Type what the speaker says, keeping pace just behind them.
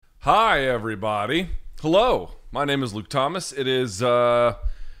Hi, everybody. Hello. My name is Luke Thomas. It is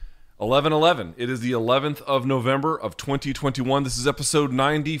 11/11. It is the 11th of November of 2021. This is episode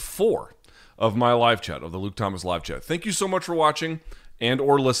 94 of my live chat, of the Luke Thomas live chat. Thank you so much for watching and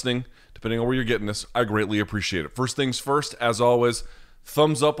or listening, depending on where you're getting this. I greatly appreciate it. First things first, as always,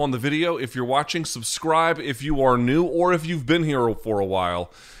 thumbs up on the video if you're watching. Subscribe if you are new or if you've been here for a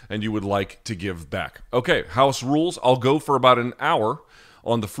while and you would like to give back. Okay, house rules. I'll go for about an hour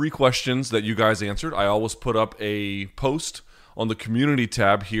on the free questions that you guys answered. I always put up a post on the community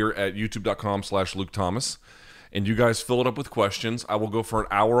tab here at youtube.com/Luke Thomas, and you guys fill it up with questions. I will go for an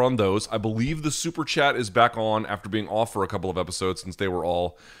hour on those. I believe the super chat is back on after being off for a couple of episodes since they were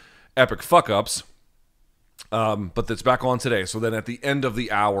all epic fuck-ups. But that's back on today. So then at the end of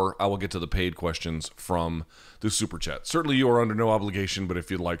the hour, I will get to the paid questions from the super chat. Certainly you are under no obligation, but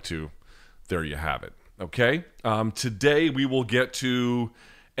if you'd like to, there you have it. Okay, today we will get to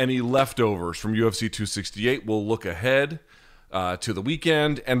any leftovers from UFC 268. We'll look ahead to the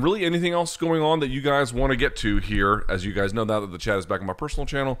weekend and really anything else going on that you guys want to get to here. As you guys know, now that the chat is back on my personal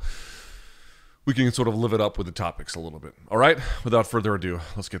channel, we can sort of live it up with the topics a little bit. All right, without further ado,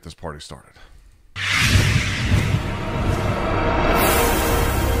 let's get this party started.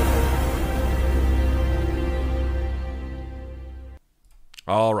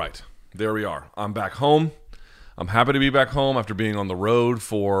 All right. There we are. I'm back home. I'm happy to be back home after being on the road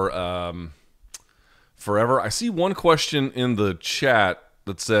for forever. I see one question in the chat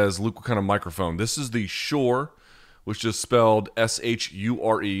that says, Luke, what kind of microphone? This is the Shure, which is spelled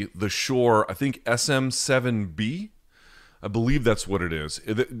S-H-U-R-E. The Shure, I think SM7B. I believe that's what it is.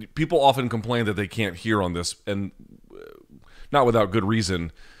 People often complain that they can't hear on this, and not without good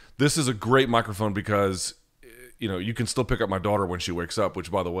reason. This is a great microphone because you know, you can still pick up my daughter when she wakes up, which,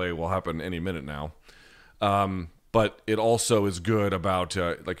 by the way, will happen any minute now. But it also is good about,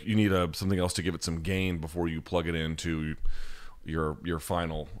 like, you need something else to give it some gain before you plug it into your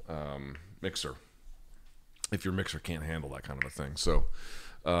final mixer, if your mixer can't handle that kind of a thing. So,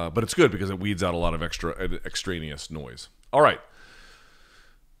 but it's good because it weeds out a lot of extraneous noise. All right.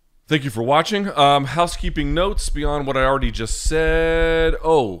 Thank you for watching. Housekeeping notes beyond what I already just said.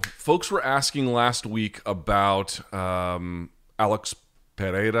 Oh, folks were asking last week about Alex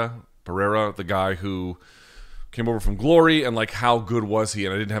Pereira, the guy who came over from Glory, and like how good was he?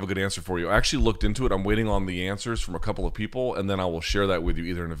 And I didn't have a good answer for you. I actually looked into it. I'm waiting on the answers from a couple of people, and then I will share that with you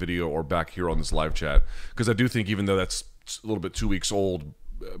either in a video or back here on this live chat. Because I do think even though that's a little bit 2 weeks old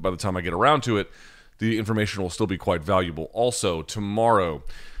by the time I get around to it, the information will still be quite valuable. Also, tomorrow,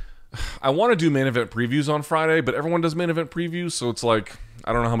 I want to do main event previews on Friday, but everyone does main event previews, so it's like,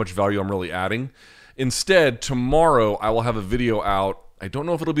 I don't know how much value I'm really adding. Instead, tomorrow, I will have a video out. I don't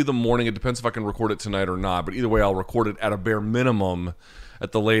know if it'll be the morning. It depends if I can record it tonight or not, but either way, I'll record it at a bare minimum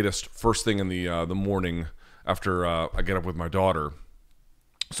at the latest, first thing in the morning after I get up with my daughter.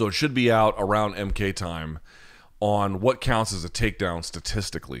 So it should be out around MK time on what counts as a takedown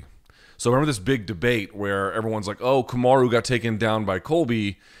statistically. So remember this big debate where everyone's like, oh, Kamaru got taken down by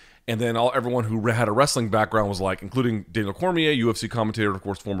Colby, and then everyone who had a wrestling background was like, including Daniel Cormier, UFC commentator, of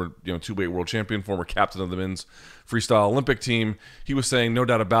course, former two-weight world champion, former captain of the men's freestyle Olympic team. He was saying, no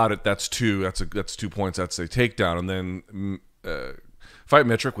doubt about it, that's 2 points, that's a takedown. And then Fight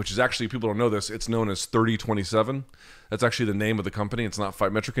Metric, which is actually, people don't know this, it's known as 3027. That's actually the name of the company. It's not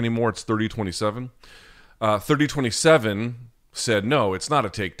Fight Metric anymore. It's 3027. 3027 said, no, it's not a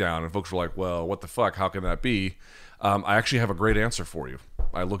takedown. And folks were like, well, what the fuck? How can that be? I actually have a great answer for you.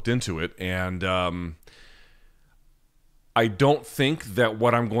 I looked into it, and I don't think that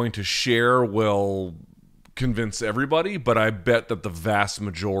what I'm going to share will convince everybody, but I bet that the vast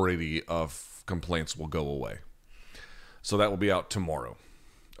majority of complaints will go away. So that will be out tomorrow.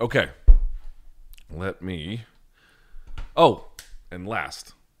 Okay. Let me... Oh, and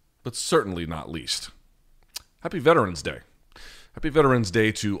last, but certainly not least, Happy Veterans Day. Happy Veterans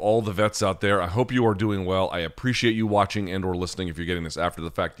Day to all the vets out there. I hope you are doing well. I appreciate you watching and or listening if you're getting this after the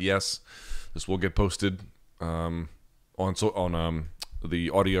fact. Yes, this will get posted on the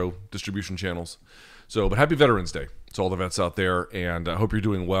audio distribution channels. So, but happy Veterans Day to all the vets out there, and I hope you're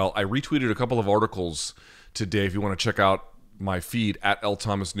doing well. I retweeted a couple of articles today if you want to check out my feed at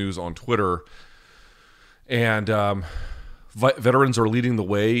LThomasNews on Twitter. And veterans are leading the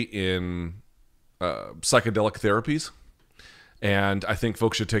way in psychedelic therapies. And I think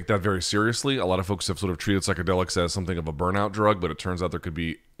folks should take that very seriously. A lot of folks have sort of treated psychedelics as something of a burnout drug, but it turns out there could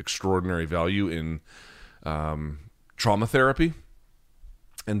be extraordinary value in trauma therapy.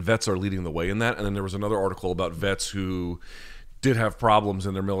 And vets are leading the way in that. And then there was another article about vets who did have problems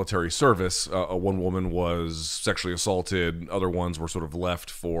in their military service. One woman was sexually assaulted. Other ones were sort of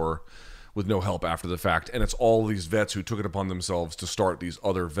left with no help after the fact. And it's all these vets who took it upon themselves to start these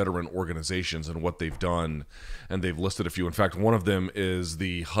other veteran organizations and what they've done. And they've listed a few. In fact, one of them is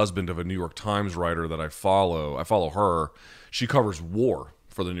the husband of a New York Times writer that I follow. I follow her. She covers war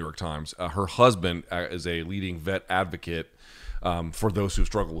for the New York Times. Her husband is a leading vet advocate for those who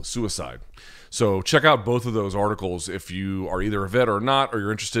struggle with suicide. So check out both of those articles if you are either a vet or not, or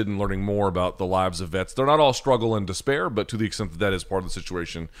you're interested in learning more about the lives of vets. They're not all struggle and despair, but to the extent that that is part of the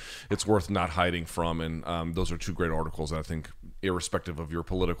situation, it's worth not hiding from. And those are two great articles that I think, irrespective of your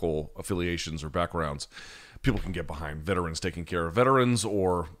political affiliations or backgrounds, people can get behind. Veterans taking care of veterans,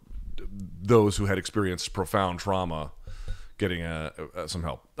 or those who had experienced profound trauma getting some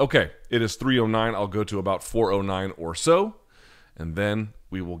help. Okay, it is 3:09. I'll go to about 4:09 or so, and then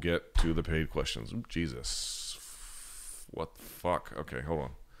we will get to the paid questions. Ooh, Jesus. What the fuck? Okay, hold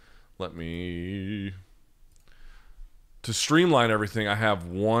on. To streamline everything, I have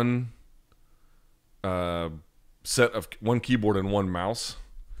one set of one keyboard and one mouse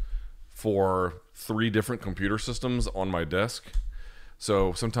for 3 different computer systems on my desk.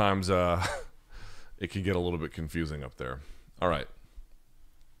 So sometimes it can get a little bit confusing up there. All right.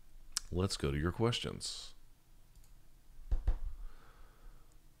 Let's go to your questions.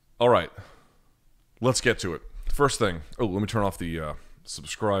 All right, let's get to it. First thing, let me turn off the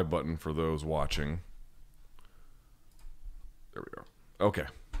subscribe button for those watching. There we go. Okay,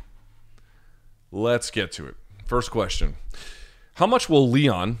 let's get to it. First question. How much will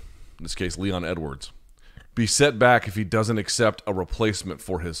Leon, in this case Leon Edwards, be set back if he doesn't accept a replacement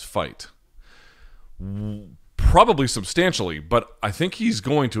for his fight? Probably substantially, but I think he's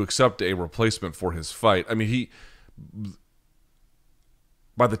going to accept a replacement for his fight. I mean,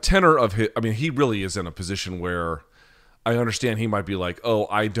 by the tenor of he really is in a position where I understand he might be like, oh,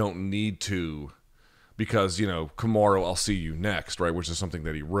 I don't need to because, Kamaru, I'll see you next, right? Which is something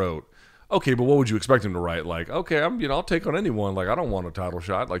that he wrote. Okay, but what would you expect him to write? Like, okay, I'll take on anyone. Like, I don't want a title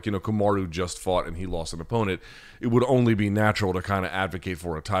shot. Like, Kamaru just fought and he lost an opponent. It would only be natural to kind of advocate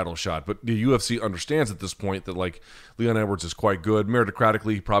for a title shot. But the UFC understands at this point that, like, Leon Edwards is quite good.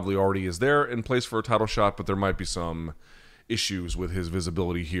 Meritocratically, he probably already is there in place for a title shot, but there might be some issues with his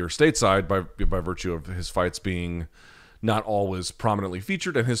visibility here stateside by virtue of his fights being not always prominently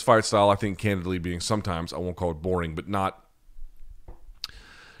featured, and his fight style, I think, candidly being sometimes, I won't call it boring, but not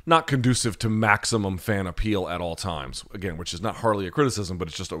conducive to maximum fan appeal at all times. Again, which is not hardly a criticism, but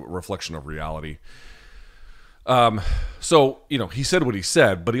it's just a reflection of reality. So, he said what he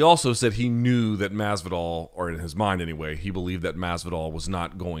said, but he also said he knew that Masvidal, or in his mind anyway, he believed that Masvidal was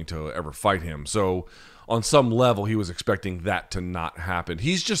not going to ever fight him. So on some level, he was expecting that to not happen.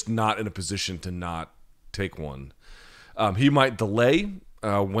 He's just not in a position to not take one. He might delay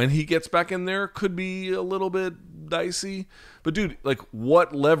when he gets back in there. Could be a little bit dicey. But, dude, like,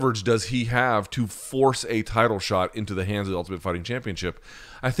 what leverage does he have to force a title shot into the hands of the Ultimate Fighting Championship?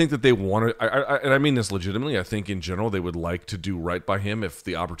 I think that they want to, and I mean this legitimately, I think in general they would like to do right by him if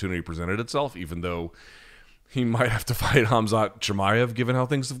the opportunity presented itself, even though he might have to fight Edwards-Chimaev given how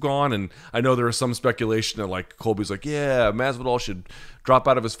things have gone. And I know there is some speculation that, like, Colby's like, yeah, Masvidal should drop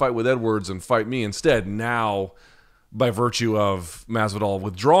out of his fight with Edwards and fight me instead. Now, by virtue of Masvidal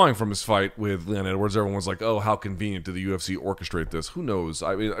withdrawing from his fight with Leon Edwards, everyone's like, oh, how convenient did the UFC orchestrate this? Who knows?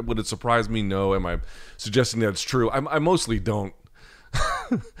 I mean, would it surprise me? No. Am I suggesting that it's true? I mostly don't.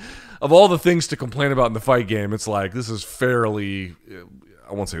 Of all the things to complain about in the fight game, it's like, this is fairly,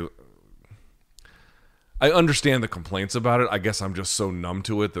 I won't say, I understand the complaints about it. I guess I'm just so numb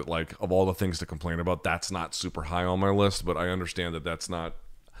to it that, like, of all the things to complain about, that's not super high on my list. But I understand that that's not,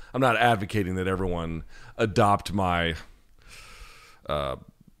 I'm not advocating that everyone adopt my, what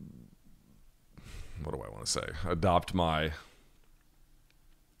do I want to say? Adopt my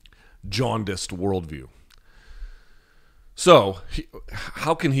jaundiced worldview. So,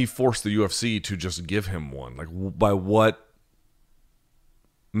 how can he force the UFC to just give him one? Like, by what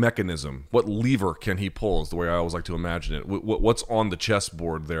mechanism, what lever can he pull is the way I always like to imagine it. What's on the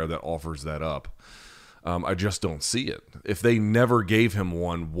chessboard there that offers that up? I just don't see it. If they never gave him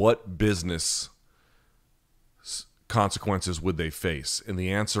one, what business consequences would they face? And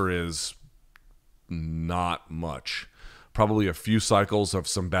the answer is not much. Probably a few cycles of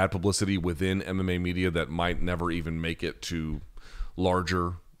some bad publicity within MMA media that might never even make it to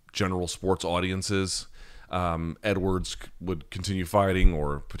larger general sports audiences. Edwards would continue fighting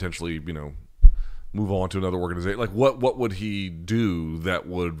or potentially, move on to another organization. Like, what would he do that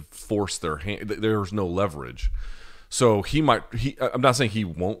would force their hand? There's no leverage. So I'm not saying he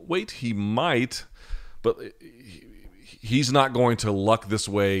won't wait. He might, but he's not going to luck this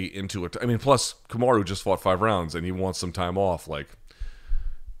way into it. I mean, plus Kamaru just fought 5 rounds and he wants some time off. Like,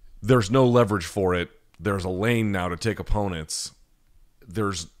 there's no leverage for it. There's a lane now to take opponents.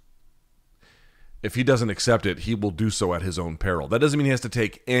 If he doesn't accept it, he will do so at his own peril. That doesn't mean he has to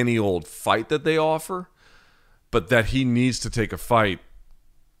take any old fight that they offer, but that he needs to take a fight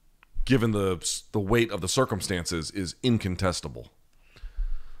given the weight of the circumstances is incontestable.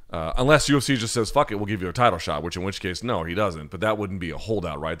 Unless UFC just says, fuck it, we'll give you a title shot, which in which case, no, he doesn't. But that wouldn't be a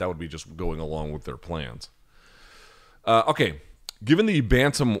holdout, right? That would be just going along with their plans. Okay, given that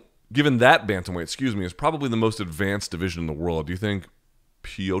bantamweight, is probably the most advanced division in the world, do you think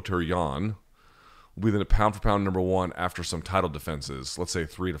Petr Yan will be the pound-for-pound number 1 after some title defenses, let's say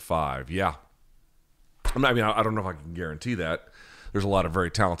 3 to 5? Yeah. I don't know if I can guarantee that. There's a lot of very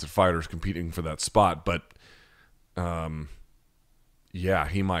talented fighters competing for that spot, but yeah,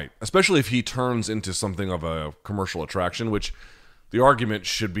 he might. Especially if he turns into something of a commercial attraction, which the argument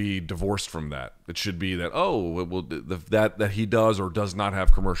should be divorced from that. It should be that, that he does or does not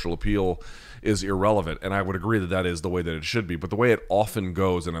have commercial appeal is irrelevant. And I would agree that that is the way that it should be. But the way it often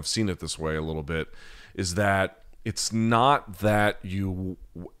goes, and I've seen it this way a little bit, is that it's not that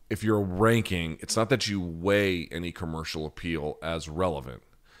if you're ranking, it's not that you weigh any commercial appeal as relevant.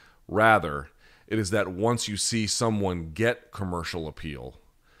 Rather, it is that once you see someone get commercial appeal,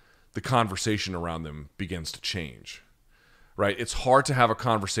 the conversation around them begins to change. Right? It's hard to have a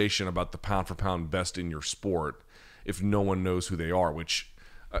conversation about the pound-for-pound best in your sport if no one knows who they are, which,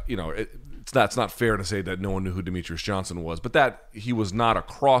 it's not fair to say that no one knew who Demetrius Johnson was, but that he was not a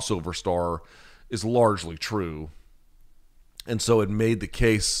crossover star is largely true. And so it made the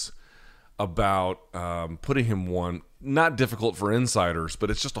case about putting him one, not difficult for insiders,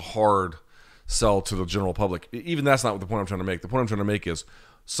 but it's just a hard sell to the general public. Even that's not the point I'm trying to make. The point I'm trying to make is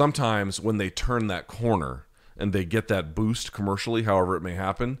sometimes when they turn that corner and they get that boost commercially, however it may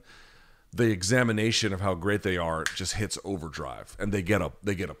happen, the examination of how great they are just hits overdrive, and they get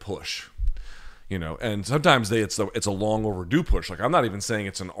a push, And sometimes it's a long overdue push. Like, I'm not even saying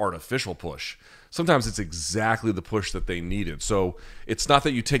it's an artificial push. Sometimes it's exactly the push that they needed. So it's not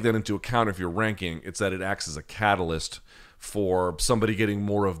that you take that into account if you're ranking; it's that it acts as a catalyst for somebody getting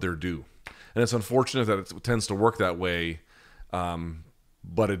more of their due. And it's unfortunate that it tends to work that way.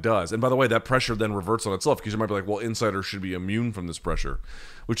 But it does. And by the way, that pressure then reverts on itself, because you might be like, well, insiders should be immune from this pressure,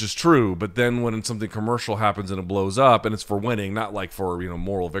 which is true. But then when something commercial happens and it blows up, and it's for winning, not like for,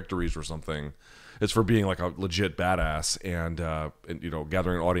 moral victories or something, it's for being like a legit badass and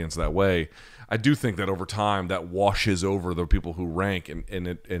gathering an audience that way. I do think that over time that washes over the people who rank and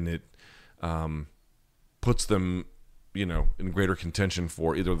it puts them, in greater contention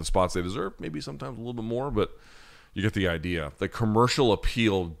for either the spots they deserve, maybe sometimes a little bit more, but you get the idea. The commercial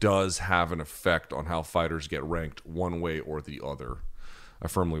appeal does have an effect on how fighters get ranked one way or the other. I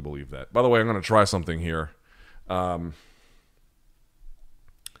firmly believe that. By the way, I'm going to try something here.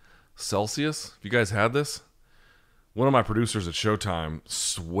 Celsius, have you guys had this? One of my producers at Showtime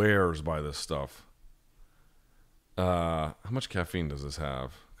swears by this stuff. How much caffeine does this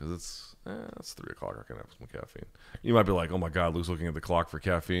have? Because it's 3 o'clock. I can have some caffeine. You might be like, oh my God, Luke's looking at the clock for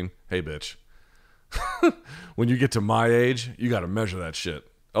caffeine. Hey, bitch. When you get to my age, you got to measure that shit.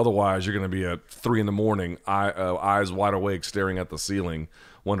 Otherwise, you're going to be at 3 in the morning, eyes wide awake, staring at the ceiling,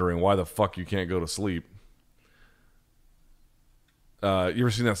 wondering why the fuck you can't go to sleep. You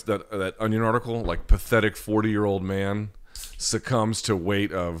ever seen that Onion article? Like, pathetic 40-year-old man succumbs to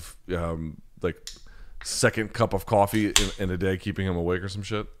weight of second cup of coffee in a day, keeping him awake or some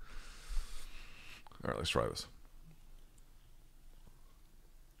shit. All right, let's try this.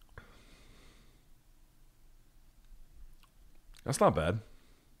 That's not bad.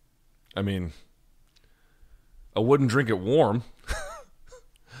 I mean, I wouldn't drink it warm,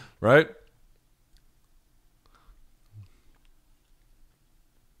 right?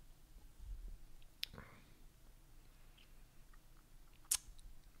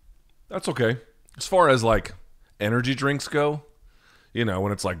 That's okay. As far as like energy drinks go,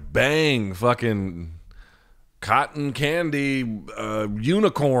 when it's like bang, fucking cotton candy,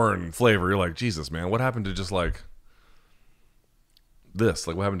 unicorn flavor, you're like, Jesus, man, what happened to just like this?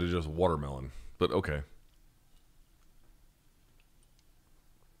 Like, what happened to just watermelon? But okay.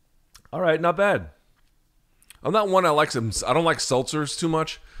 All right, not bad. I'm not one I like some. I don't like seltzers too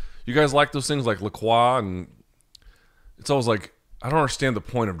much. You guys like those things like La Croix, and it's always like, I don't understand the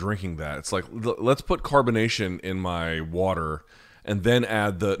point of drinking that. It's like, let's put carbonation in my water and then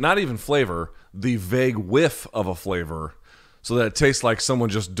add the, not even flavor, the vague whiff of a flavor, so that it tastes like someone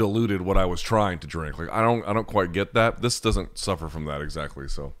just diluted what I was trying to drink. Like, I don't quite get that. This doesn't suffer from that exactly.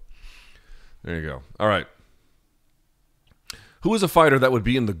 So there you go. All right. Who is a fighter that would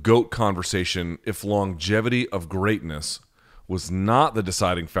be in the GOAT conversation if longevity of greatness was not the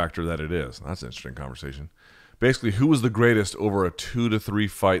deciding factor that it is? That's an interesting conversation. Basically, who is the greatest over a 2 to 3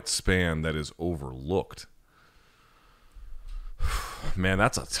 fight span that is overlooked? Man,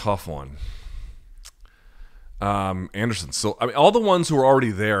 that's a tough one. Anderson Silva. I mean, all the ones who were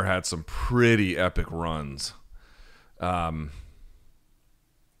already there had some pretty epic runs. And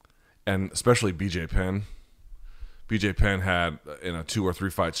especially BJ Penn. BJ Penn had, in a 2 or 3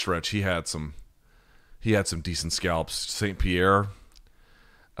 fight stretch, he had some decent scalps. St. Pierre,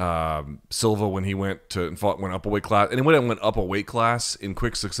 Silva, when he went up a weight class, anyone that went up a weight class in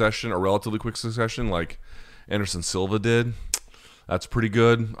quick succession or relatively quick succession, like Anderson Silva did, that's pretty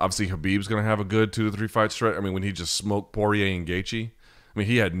good. Obviously, Khabib's going to have a good 2 to 3 fight stretch. I mean, when he just smoked Poirier and Gaethje, I mean,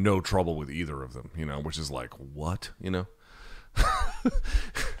 he had no trouble with either of them, which is like, what,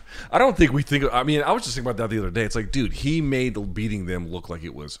 I don't think we think. I mean, I was just thinking about that the other day. It's like, dude, he made beating them look like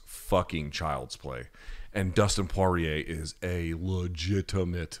it was fucking child's play. And Dustin Poirier is a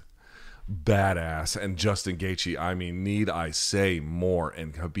legitimate badass. And Justin Gaethje, I mean, need I say more?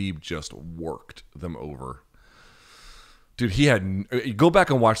 And Khabib just worked them over. Dude, go back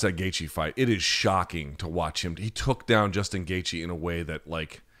and watch that Gaethje fight. It is shocking to watch him. He took down Justin Gaethje in a way that,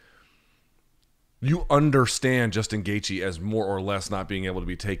 like, you understand Justin Gaethje as more or less not being able to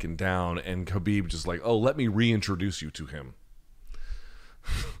be taken down, and Khabib just like, oh, let me reintroduce you to him.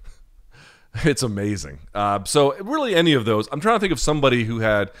 It's amazing. So really any of those, I'm trying to think of somebody who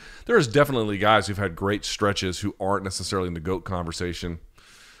there's definitely guys who've had great stretches who aren't necessarily in the GOAT conversation,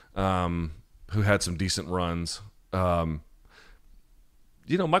 who had some decent runs. Michael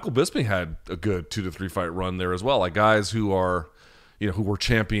Bisping had a good 2 to 3 fight run there as well. Like guys who are, who were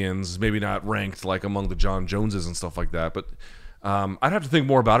champions, maybe not ranked like among the John Joneses and stuff like that. But I'd have to think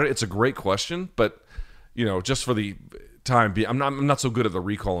more about it. It's a great question, but just for the time being, I'm not so good at the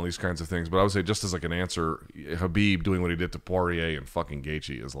recall on these kinds of things. But I would say, just as like an answer, Khabib doing what he did to Poirier and fucking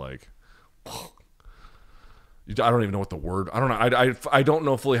Gaethje is like, I don't even know what the word. I don't know. I don't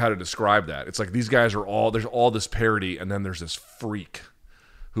know fully how to describe that. It's like these guys are there's all this parity, and then there's this freak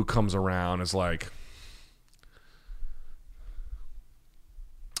who comes around is like.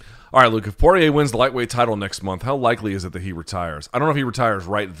 All right, Luke, if Poirier wins the lightweight title next month, how likely is it that he retires? I don't know if he retires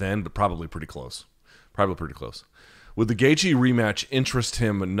right then, but probably pretty close. Would the Gaethje rematch interest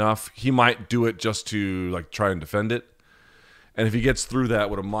him enough? He might do it just to like try and defend it. And if he gets through that,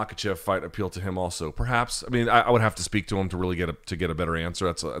 would a Makhachev fight appeal to him also? Perhaps. I mean, I would have to speak to him to really get a better answer.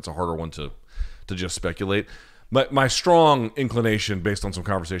 That's a harder one to just speculate. But my strong inclination, based on some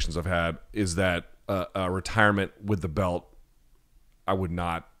conversations I've had, is that a retirement with the belt, I've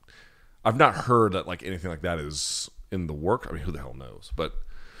not heard that like anything like that is in the work. I mean, who the hell knows? But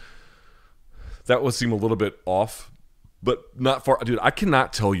that would seem a little bit off, but not far. Dude, I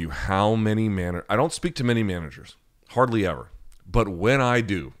cannot tell you how many I don't speak to many managers, hardly ever. But when I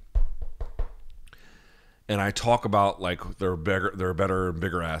do, and I talk about like their better and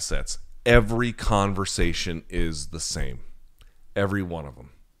bigger assets, every conversation is the same. Every one of them.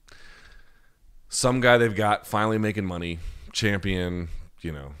 Some guy they've got finally making money, champion,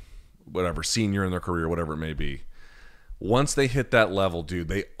 whatever, senior in their career, whatever it may be. Once they hit that level, dude,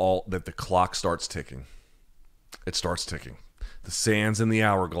 that the clock starts ticking. It starts ticking. The sands in the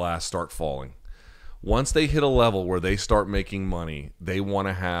hourglass start falling. Once they hit a level where they start making money, they want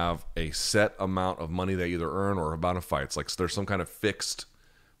to have a set amount of money they either earn or amount of fights. Like there's some kind of fixed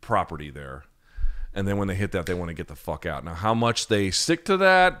property there. And then when they hit that, they want to get the fuck out. Now, how much they stick to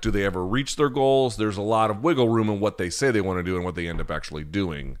that? Do they ever reach their goals? There's a lot of wiggle room in what they say they want to do and what they end up actually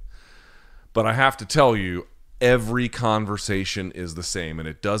doing. But I have to tell you, every conversation is the same. And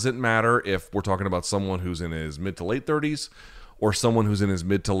it doesn't matter if we're talking about someone who's in his mid to late 30s or someone who's in his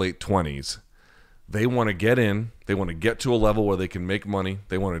mid to late 20s. They want to get in. They want to get to a level where they can make money.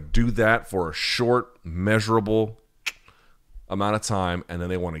 They want to do that for a short, measurable amount of time, and then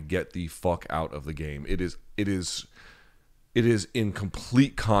they want to get the fuck out of the game. It is in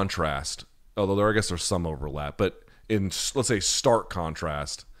complete contrast, although I guess there's some overlap, but in, let's say, stark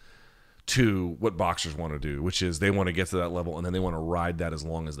contrast to what boxers want to do, which is they want to get to that level and then they want to ride that as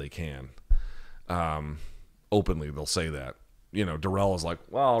long as they can. Openly, they'll say that. Durrell is like,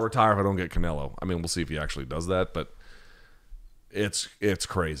 well, I'll retire if I don't get Canelo. I mean, we'll see if he actually does that, but it's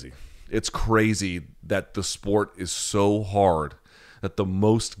crazy. It's crazy that the sport is so hard that the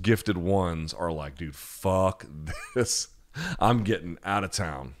most gifted ones are like, dude, fuck this. I'm getting out of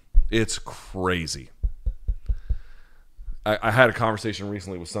town. It's crazy. I had a conversation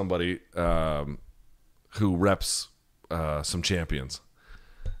recently with somebody who reps some champions,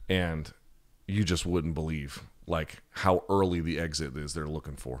 and you just wouldn't believe like how early the exit is they're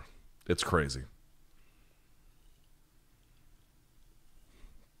looking for. It's crazy.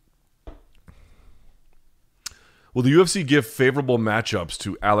 Will the UFC give favorable matchups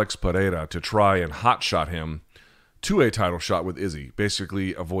to Alex Pereira to try and hotshot him to a title shot with Izzy?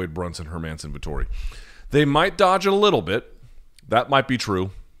 Basically, avoid Brunson, Hermansson, Vettori. They might dodge it a little bit. That might be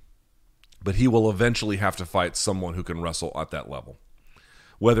true. But he will eventually have to fight someone who can wrestle at that level,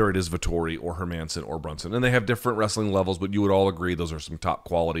 whether it is Vettori or Hermansson or Brunson. And they have different wrestling levels, but you would all agree those are some top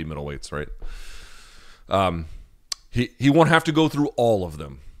quality middleweights, right? He won't have to go through all of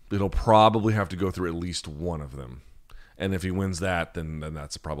them. He'll probably have to go through at least one of them. And if he wins that, then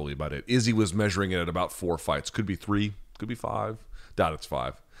that's probably about it. Izzy was measuring it at about 4 fights. Could be 3, could be 5. Doubt it's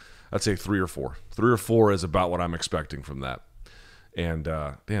 5. I'd say 3 or 4. 3 or 4 is about what I'm expecting from that. And,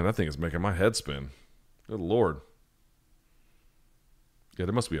 damn, that thing is making my head spin. Good Lord. Yeah,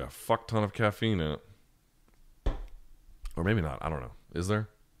 there must be a fuck ton of caffeine in it. Or maybe not. I don't know. Is there?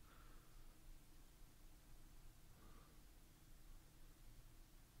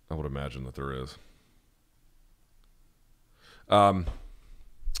 I would imagine that there is.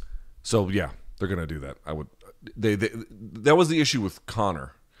 So yeah, they're gonna do that. I would. That was the issue with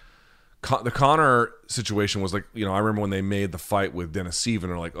Conor. The Conor situation was like, you know, I remember when they made the fight with Dennis Sieve,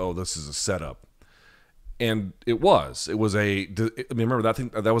 and they're like, oh, this is a setup, and it was. It was a. I mean, remember that thing?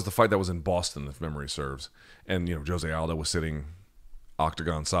 That was the fight that was in Boston, if memory serves, and you know, Jose Aldo was sitting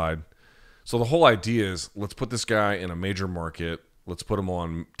octagon side. So the whole idea is, let's put this guy in a major market. Let's put him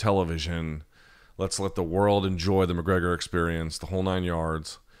on television. Let's let the world enjoy the McGregor experience, the whole 9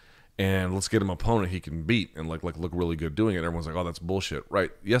 yards, and let's get him an opponent he can beat and like look really good doing it. And everyone's like, "Oh, that's bullshit."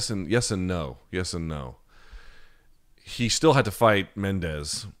 Right? Yes and no. Yes and no. He still had to fight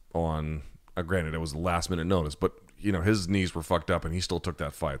Mendez on. Granted, it was the last minute notice, but you know his knees were fucked up, and he still took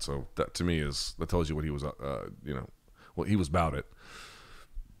that fight. So that to me that tells you what he was. What he was about it.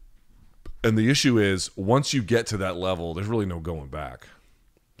 And the issue is, once you get to that level, there's really no going back.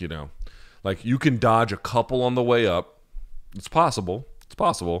 You know, like you can dodge a couple on the way up. It's possible. It's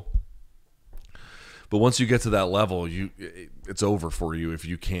possible. But once you get to that level, it's over for you if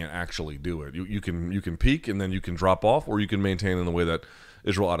you can't actually do it. You can peak and then you can drop off, or you can maintain in the way that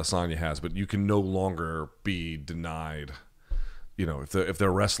Israel Adesanya has. But you can no longer be denied. You know, if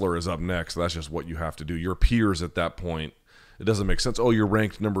their wrestler is up next, that's just what you have to do. Your peers at that point. It doesn't make sense. Oh, you're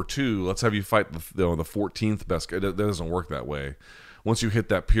ranked number 2. Let's have you fight the 14th best guy. That doesn't work that way. Once you hit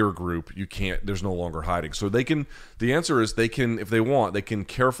that peer group, you can't. There's no longer hiding. So they can. The answer is they can, if they want, they can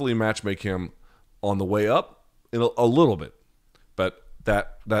carefully matchmake him on the way up in a little bit, but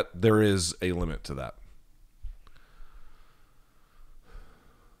that there is a limit to that.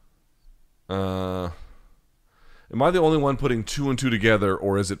 Am I the only one putting 2 and 2 together,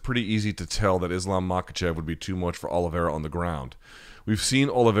 or is it pretty easy to tell that Islam Makhachev would be too much for Oliveira on the ground? We've seen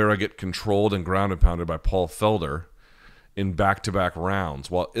Oliveira get controlled and ground and pounded by Paul Felder in back-to-back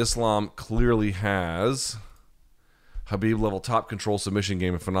rounds, while Islam clearly has Khabib-level top control submission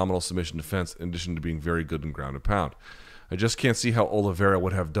game and phenomenal submission defense, in addition to being very good in ground and pound. I just can't see how Oliveira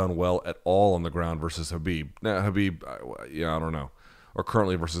would have done well at all on the ground versus Khabib. Nah, Khabib, I don't know. Or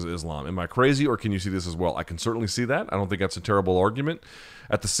currently versus Islam. Am I crazy, or can you see this as well? I can certainly see that. I don't think that's a terrible argument.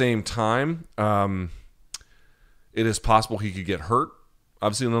 At the same time, it is possible he could get hurt,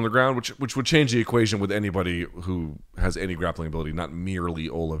 obviously, on the ground, which would change the equation with anybody who has any grappling ability, not merely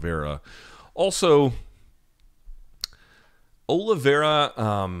Oliveira. Also, Oliveira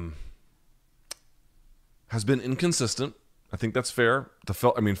has been inconsistent. I think that's fair.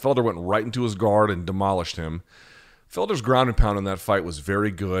 Felder went right into his guard and demolished him. Felder's ground and pound in that fight was very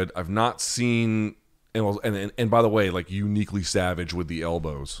good. I've not seen, and by the way, like uniquely savage with the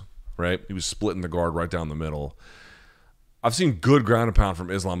elbows, right? He was splitting the guard right down the middle. I've seen good ground and pound from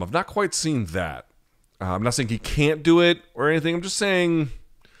Islam. I've not quite seen that. I'm not saying he can't do it or anything. I'm just saying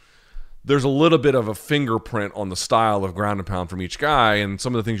there's a little bit of a fingerprint on the style of ground and pound from each guy, and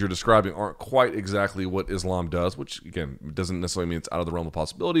some of the things you're describing aren't quite exactly what Islam does, which, again, doesn't necessarily mean it's out of the realm of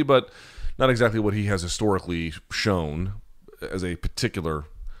possibility, but not exactly what he has historically shown as a particular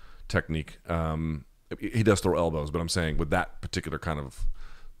technique. He does throw elbows, but I'm saying with that particular kind of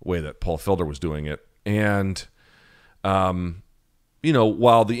way that Paul Felder was doing it. And,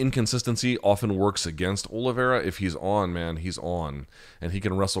 while the inconsistency often works against Oliveira, if he's on, man, he's on. And he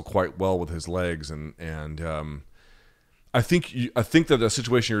can wrestle quite well with his legs. And I think that the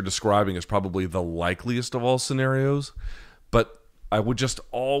situation you're describing is probably the likeliest of all scenarios. But I would just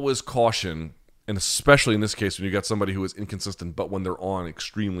always caution, and especially in this case when you got somebody who is inconsistent, but when they're on,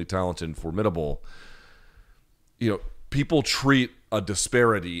 extremely talented and formidable, people treat a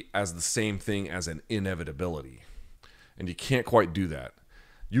disparity as the same thing as an inevitability. And you can't quite do that.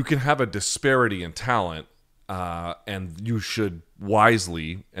 You can have a disparity in talent, and you should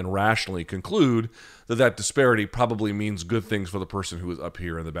wisely and rationally conclude that that disparity probably means good things for the person who is up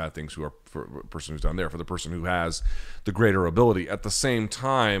here and the bad things for the person who's down there, for the person who has the greater ability. At the same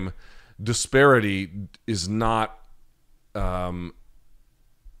time, disparity is not...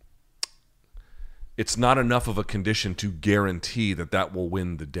 it's not enough of a condition to guarantee that that will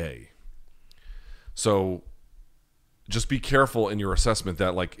win the day. So just be careful in your assessment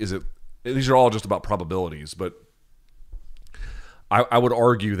that, like, is it, these are all just about probabilities, but I would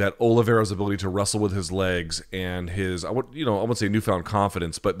argue that Oliveira's ability to wrestle with his legs and his, I wouldn't say newfound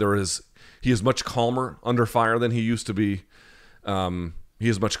confidence, but he is much calmer under fire than he used to be. He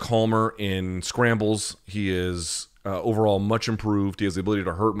is much calmer in scrambles. He is overall much improved. He has the ability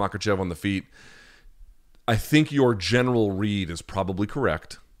to hurt Makhachev on the feet. I think your general read is probably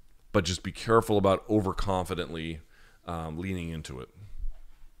correct, but just be careful about overconfidently leaning into it.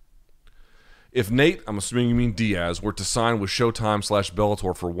 If Nate, I'm assuming you mean Diaz, were to sign with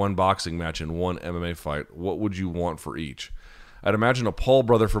Showtime/Bellator for one boxing match and one MMA fight, what would you want for each? I'd imagine a Paul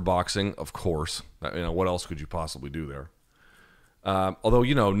brother for boxing, of course. What else could you possibly do there? Although,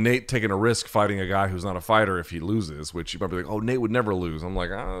 Nate taking a risk fighting a guy who's not a fighter if he loses, which you might be like, oh, Nate would never lose. I'm like,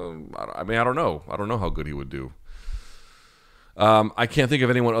 I don't know. I don't know how good he would do. I can't think of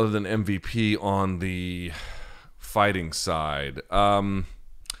anyone other than MVP on the fighting side.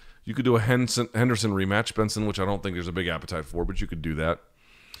 You could do a Henderson rematch, Benson, which I don't think there's a big appetite for, but you could do that.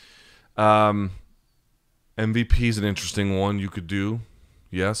 MVP is an interesting one you could do.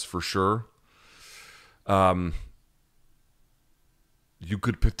 Yes, for sure. You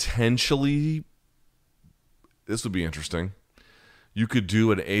could potentially, this would be interesting. You could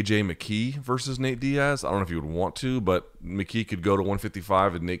do an AJ McKee versus Nate Diaz. I don't know if you would want to, but McKee could go to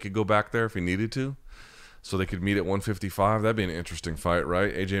 155 and Nate could go back there if he needed to. So they could meet at 155. That'd be an interesting fight,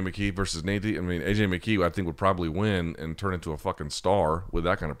 right? AJ McKee versus Nate Diaz. AJ McKee, I think, would probably win and turn into a fucking star with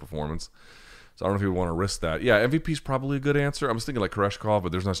that kind of performance. So I don't know if you would want to risk that. Yeah, MVP's probably a good answer. I was thinking like Koreshkov,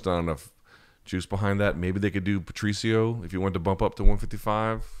 but there's not enough juice behind that. Maybe they could do Patricio if you wanted to bump up to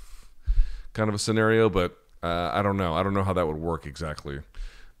 155, kind of a scenario, but I don't know. I don't know how that would work exactly.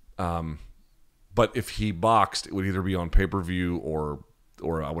 But if he boxed, it would either be on pay-per-view or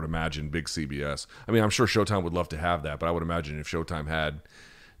I would imagine big CBS. I'm sure Showtime would love to have that, but I would imagine if Showtime had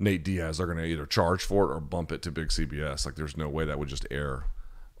Nate Diaz, they're going to either charge for it or bump it to big CBS. Like, there's no way that would just air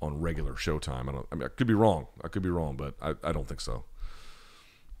on regular Showtime. I could be wrong. But I don't think so.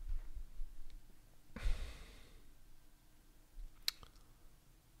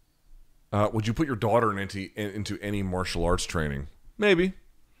 Would you put your daughter into any martial arts training? Maybe.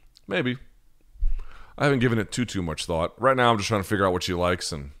 I haven't given it too much thought. Right now, I'm just trying to figure out what she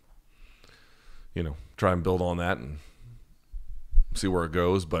likes and, try and build on that and see where it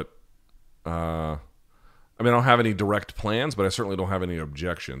goes. But, I don't have any direct plans, but I certainly don't have any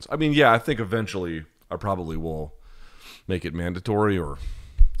objections. I think eventually I probably will make it mandatory or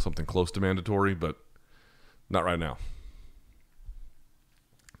something close to mandatory, but not right now.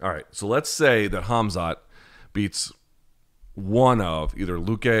 All right, so let's say that Khamzat beats one of either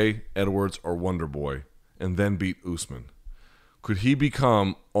Luque, Edwards, or Wonderboy, and then beat Usman. Could he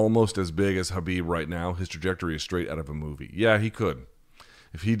become almost as big as Khabib right now? His trajectory is straight out of a movie. Yeah, he could.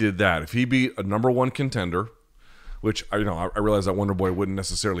 If he did that, if he beat a number one contender, which I realize that Wonderboy wouldn't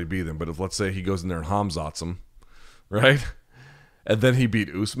necessarily be them, but if let's say he goes in there and Khamzats him, right, and then he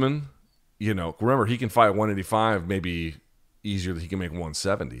beat Usman, remember he can fight at 185 maybe easier than he can make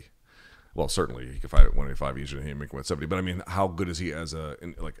 170. Well, certainly he can fight at 185 easier than he can make 170. But how good is he as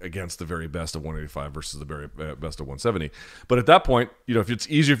against the very best of 185 versus the very best of 170? But at that point, if it's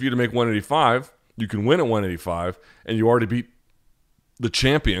easier for you to make 185, you can win at 185, and you already beat the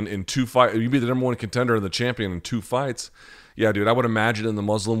champion in 2 fights. You beat the number one contender and the champion in 2 fights. Yeah, dude, I would imagine in the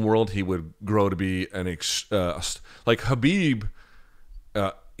Muslim world he would grow to be like Khabib.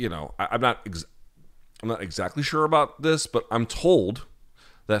 I'm not exactly sure about this, but I'm told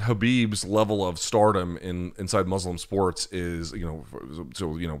that Khabib's level of stardom inside Muslim sports is,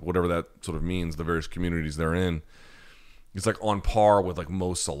 whatever that sort of means, the various communities they're in, it's like on par with like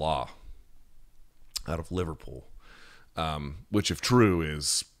Mo Salah out of Liverpool, which if true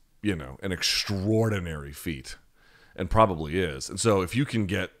is, an extraordinary feat, and probably is. And so if you can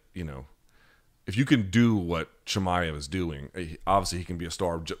get, if you can do what Chimaev is doing, obviously he can be a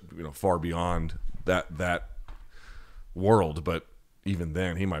star, far beyond that world, but even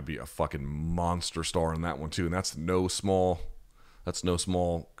then he might be a fucking monster star in that one too, and that's no small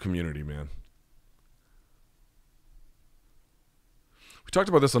community, man. We talked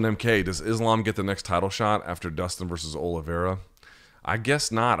about this on MK. Does Islam get the next title shot after Dustin versus Oliveira? I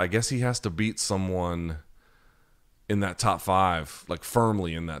guess not. I guess he has to beat someone in that top 5, like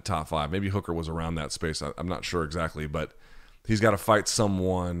firmly in that top 5. Maybe Hooker was around that space. I'm not sure exactly, but he's got to fight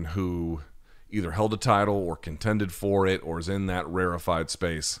someone who either held a title or contended for it or is in that rarefied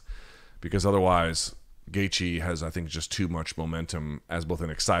space, because otherwise Gaethje has, I think, just too much momentum as both an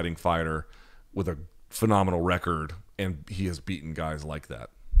exciting fighter with a phenomenal record, and he has beaten guys like that.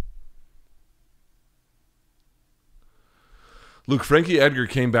 Luke, Frankie Edgar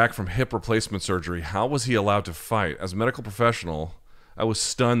came back from hip replacement surgery. How was he allowed to fight? As a medical professional, I was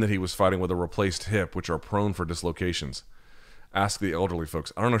stunned that he was fighting with a replaced hip, which are prone for dislocations. Ask the elderly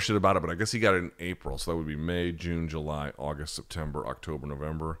folks. I don't know shit about it, but I guess he got it in April. So that would be May, June, July, August, September, October,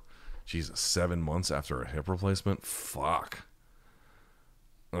 November. Jesus, 7 months after a hip replacement? Fuck.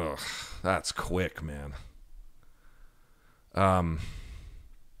 Ugh, that's quick, man.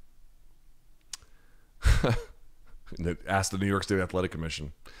 Asked the New York State Athletic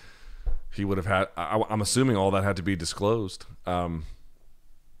Commission. He would have had, I'm assuming all that had to be disclosed. Thoughts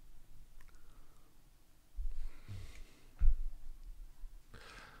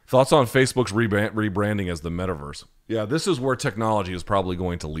on Facebook's rebranding as the metaverse? Yeah, this is where technology is probably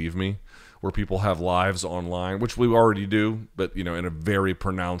going to leave me, where people have lives online, which we already do, but in a very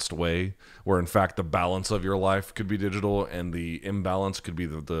pronounced way, where in fact the balance of your life could be digital and the imbalance could be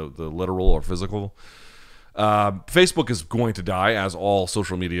the literal or physical. Facebook is going to die, as all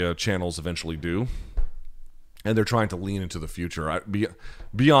social media channels eventually do, and they're trying to lean into the future.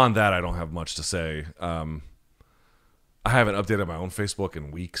 Beyond that, I don't have much to say. I haven't updated my own Facebook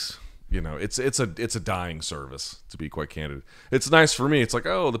in weeks. It's a dying service, to be quite candid. It's nice for me. It's like,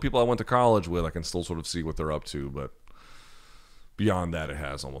 oh, the people I went to college with, I can still sort of see what they're up to, but beyond that, it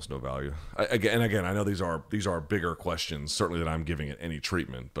has almost no value. Again, I know these are bigger questions, certainly that I'm giving it any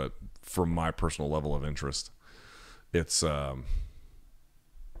treatment, but from my personal level of interest, it's low.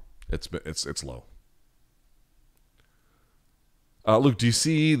 Luke, do you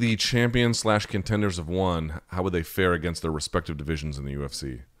see the champions/contenders of one? How would they fare against their respective divisions in the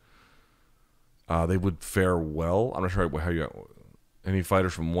UFC? They would fare well. I'm not sure how you got any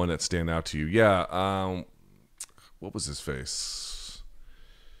fighters from one that stand out to you. Yeah. What was his face?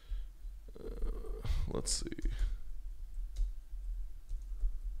 Let's see.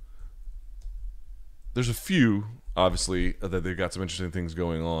 There's a few, obviously, that they've got some interesting things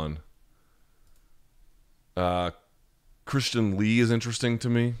going on. Christian Lee is interesting to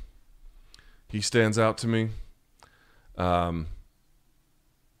me. He stands out to me. Obviously,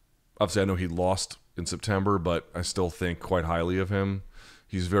 I know he lost in September, but I still think quite highly of him.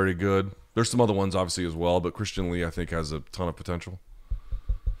 He's very good. There's some other ones, obviously, as well, but Christian Lee, I think, has a ton of potential.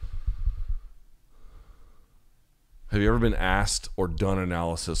 Have you ever been asked or done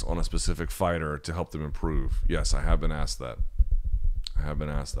analysis on a specific fighter to help them improve? Yes, I have been asked that.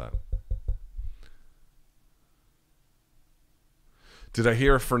 Did I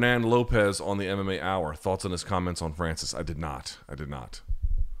hear Fernand Lopez on the MMA Hour? Thoughts on his comments on Francis? I did not.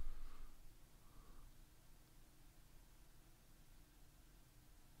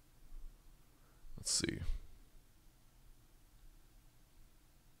 Let's see.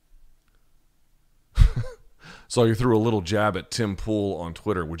 So you threw a little jab at Tim Pool on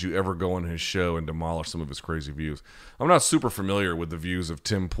Twitter. Would you ever go on his show and demolish some of his crazy views? I'm not super familiar with the views of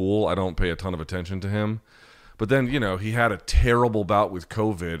Tim Pool. I don't pay a ton of attention to him. But then, he had a terrible bout with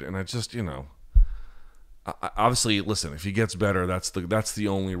COVID, and I just, obviously, listen, if he gets better, that's the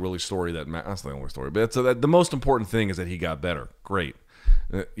only really story that's the only story. But the most important thing is that he got better. Great.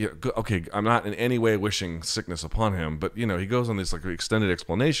 Okay, I'm not in any way wishing sickness upon him, but, he goes on this extended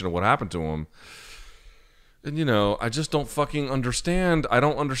explanation of what happened to him. And, I just don't fucking understand. I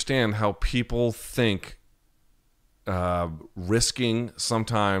don't understand how people think risking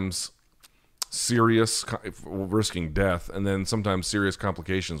sometimes risking death and then sometimes serious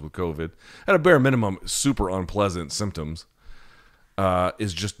complications with COVID, at a bare minimum, super unpleasant symptoms,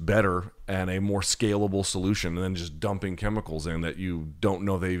 is just better and a more scalable solution than just dumping chemicals in that you don't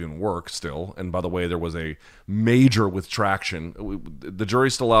know they even work still. And by the way, there was a major withtraction. The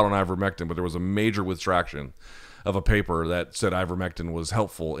jury's still out on ivermectin, but there was a major withtraction of a paper that said ivermectin was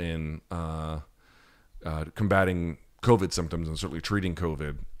helpful in combating COVID symptoms and certainly treating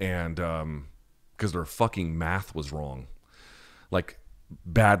COVID. And because their fucking math was wrong. Like,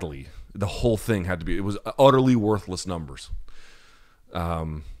 badly. The whole thing had to be, it was utterly worthless numbers.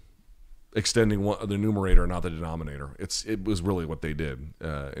 Extending the numerator, not the denominator. It was really what they did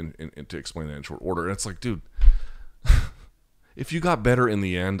to explain that in short order. And it's like, dude, if you got better in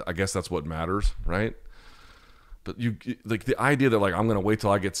the end, I guess that's what matters, right? But you like the idea that like I'm gonna wait till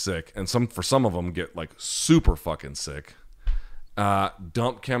I get sick, and for some of them get like super fucking sick,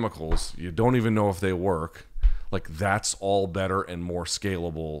 dump chemicals you don't even know if they work. Like that's all better and more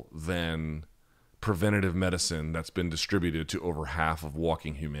scalable than preventative medicine that's been distributed to over half of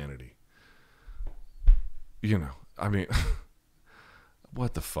walking humanity. You know, I mean,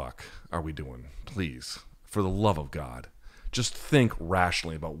 what the fuck are we doing? Please, for the love of God, just think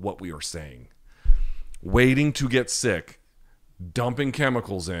rationally about what we are saying. Waiting to get sick, dumping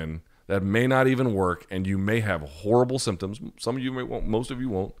chemicals in that may not even work, and you may have horrible symptoms. Some of you may won't, most of you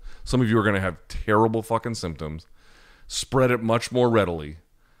won't. Some of you are going to have terrible fucking symptoms. Spread it much more readily,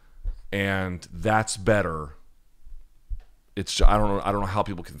 and that's better. It's I don't know how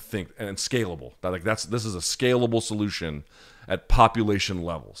people can think, and it's scalable. This is a scalable solution at population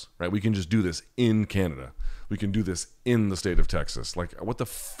levels, right? We can just do this in Canada. We can do this in the state of Texas. Like, what the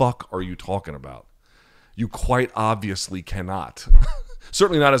fuck are you talking about? You quite obviously cannot.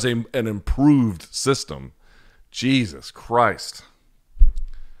 Certainly not as an improved system. Jesus Christ.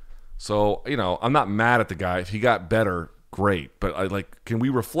 So, you know, I'm not mad at the guy. If he got better, great. But can we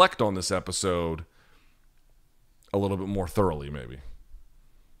reflect on this episode a little bit more thoroughly, maybe?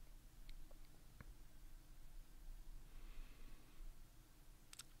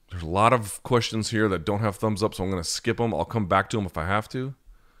 There's a lot of questions here that don't have thumbs up, so I'm going to skip them. I'll come back to them if I have to.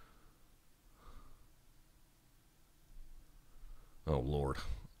 Oh, Lord.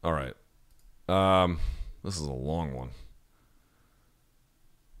 All right. This is a long one.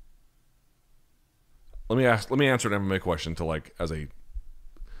 Let me answer an MMA question as a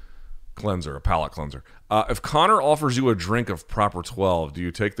cleanser, a palate cleanser. If Connor offers you a drink of proper 12, do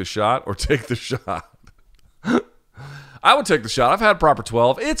you take the shot or take the shot? I would take the shot. I've had proper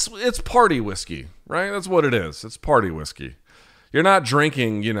 12. It's party whiskey, right? That's what it is. It's party whiskey. You're not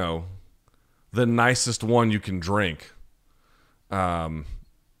drinking, you know, the nicest one you can drink. At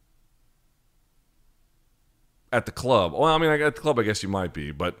the club. Well, I mean, at the club, I guess you might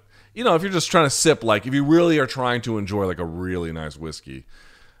be. But, you know, if you're just trying to sip, like, if you really are trying to enjoy, like, a really nice whiskey,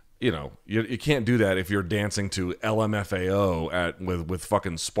 you know, you can't do that if you're dancing to LMFAO with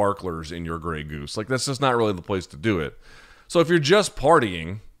fucking sparklers in your Grey Goose. Like, that's just not really the place to do it. So if you're just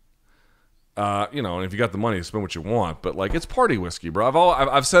partying, you know, and if you got the money, spend what you want. But, like, it's party whiskey, bro.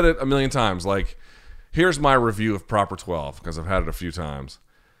 I've said it a million times. Like, here's my review of Proper 12, because I've had it a few times.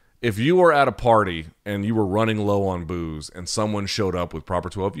 If you were at a party and you were running low on booze and someone showed up with Proper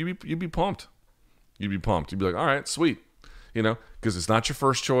 12, you'd be pumped. You'd be pumped. You'd be like, all right, sweet. You know, because it's not your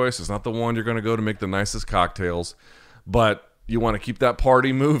first choice. It's not the one you're going to go to make the nicest cocktails. But you want to keep that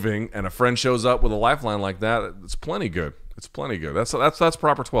party moving, and a friend shows up with a lifeline like that, it's plenty good. It's plenty good. That's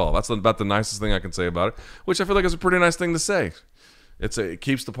Proper 12. That's about the nicest thing I can say about it, which I feel like is a pretty nice thing to say. It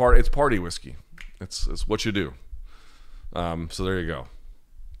keeps the party. It's party whiskey. It's what you do. So there you go.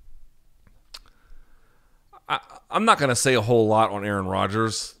 I'm not going to say a whole lot on Aaron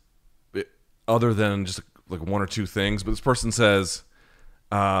Rodgers other than just like one or two things. But this person says,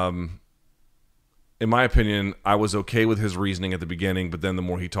 in my opinion, I was okay with his reasoning at the beginning, but then the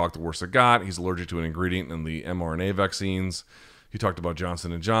more he talked, the worse it got. He's allergic to an ingredient in the mRNA vaccines. He talked about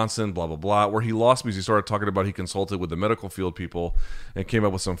Johnson & Johnson, blah, blah, blah. Where he lost me is he started talking about he consulted with the medical field people and came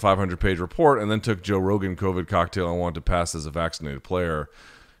up with some 500-page report and then took Joe Rogan COVID cocktail and wanted to pass as a vaccinated player.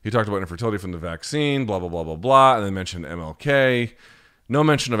 He talked about infertility from the vaccine, blah, blah, blah, blah, blah, and then mentioned MLK. No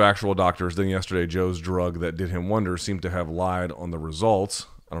mention of actual doctors. Then yesterday, Joe's drug that did him wonders seemed to have lied on the results.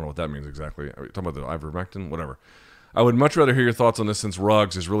 I don't know what that means exactly. Are you talking about the ivermectin? Whatever. I would much rather hear your thoughts on this since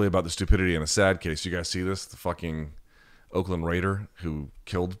Ruggs is really about the stupidity in a sad case. You guys see this? The fucking Oakland Raider who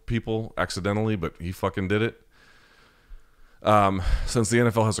killed people accidentally, but he fucking did it. Since the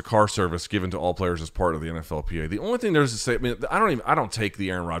NFL has a car service given to all players as part of the NFLPA. The only thing there's to say, I mean, I don't take the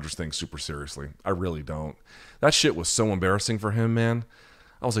Aaron Rodgers thing super seriously. I really don't. That shit was so embarrassing for him, man.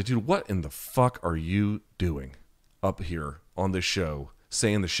 I was like, dude, what in the fuck are you doing up here on this show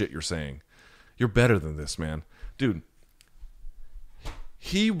saying the shit you're saying? You're better than this, man. Dude,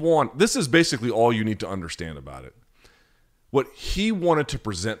 this is basically all you need to understand about it. What he wanted to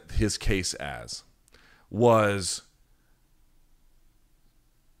present his case as was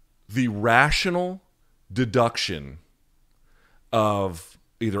the rational deduction of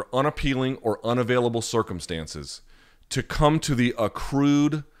either unappealing or unavailable circumstances to come to the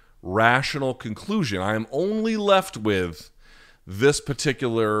accrued rational conclusion. I am only left with this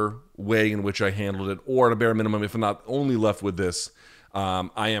particular way in which I handled it, or at a bare minimum, if I'm not only left with this,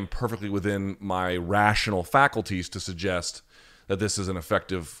 I am perfectly within my rational faculties to suggest that this is an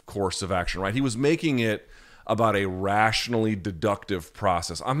effective course of action, right? He was making it about a rationally deductive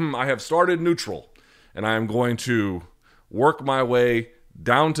process. I have started neutral, and I am going to work my way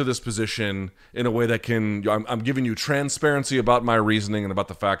down to this position in a way that I'm giving you transparency about my reasoning and about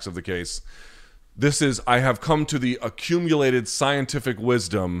the facts of the case. I have come to the accumulated scientific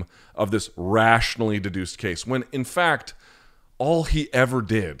wisdom of this rationally deduced case, when in fact, all he ever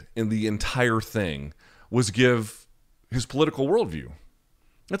did in the entire thing was give his political worldview.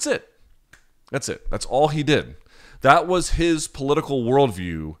 That's it. That's all he did. That was his political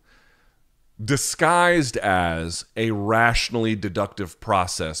worldview disguised as a rationally deductive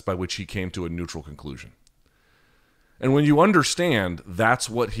process by which he came to a neutral conclusion. And when you understand that's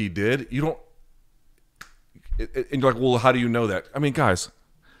what he did, you don't... And you're like, well, how do you know that? I mean, guys...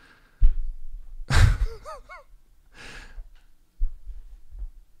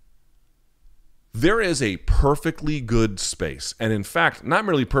 There is a perfectly good space, and in fact, not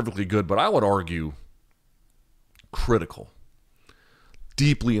merely perfectly good, but I would argue critical,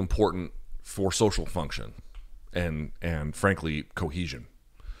 deeply important for social function and frankly, cohesion.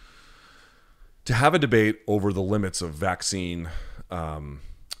 To have a debate over the limits of vaccine,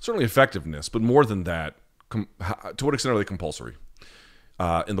 certainly effectiveness, but more than that, to what extent are they compulsory?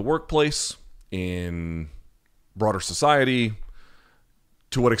 In the workplace, in broader society,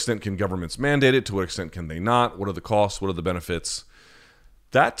 to what extent can governments mandate it? To what extent can they not? What are the costs? What are the benefits?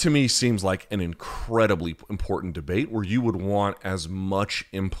 That to me seems like an incredibly important debate where you would want as much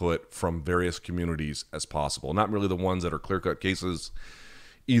input from various communities as possible. Not merely the ones that are clear-cut cases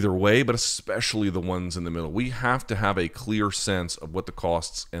either way, but especially the ones in the middle. We have to have a clear sense of what the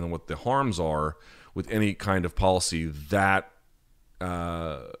costs and what the harms are with any kind of policy that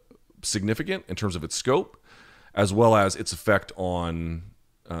significant in terms of its scope, as well as its effect on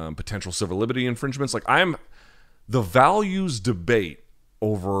potential civil liberty infringements. Like the values debate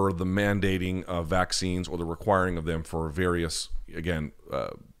over the mandating of vaccines or the requiring of them for various, again,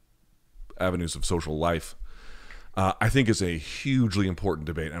 avenues of social life, I think is a hugely important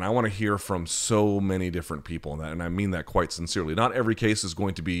debate. And I want to hear from so many different people on that. And I mean that quite sincerely. Not every case is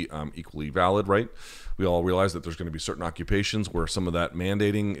going to be equally valid, right? We all realize that there's going to be certain occupations where some of that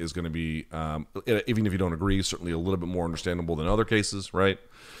mandating is going to be, even if you don't agree, certainly a little bit more understandable than other cases, right?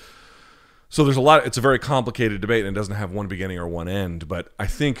 So there's it's a very complicated debate and it doesn't have one beginning or one end. But I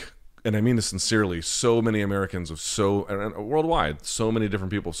think, and I mean this sincerely, so many Americans and worldwide, so many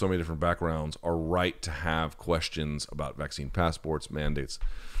different people, so many different backgrounds are right to have questions about vaccine passports, mandates,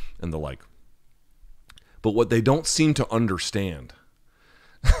 and the like. But what they don't seem to understand,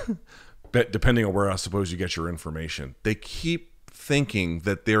 depending on where I suppose you get your information, they keep thinking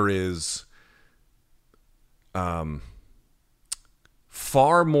that there is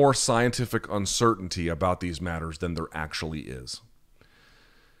far more scientific uncertainty about these matters than there actually is.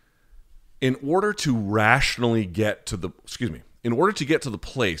 In order to rationally get to the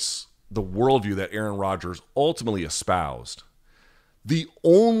place, the worldview that Aaron Rodgers ultimately espoused, the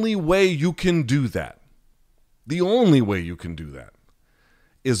only way you can do that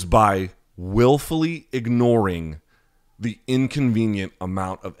is by willfully ignoring the inconvenient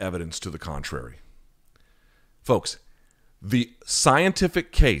amount of evidence to the contrary. Folks, the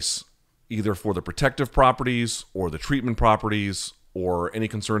scientific case, either for the protective properties or the treatment properties or any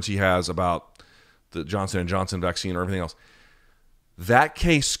concerns he has about the Johnson & Johnson vaccine or everything else, that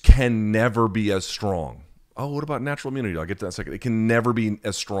case can never be as strong. Oh, what about natural immunity? I'll get to that in a second. It can never be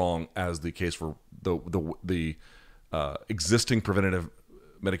as strong as the case for the existing preventative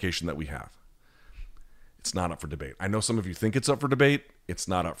medication that we have. It's not up for debate. I know some of you think it's up for debate. It's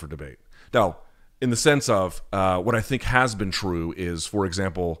not up for debate. Now, in the sense of what I think has been true is, for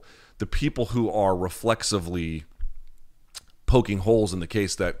example, the people who are reflexively poking holes in the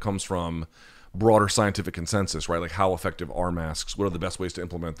case that comes from broader scientific consensus, right? Like, how effective are masks? What are the best ways to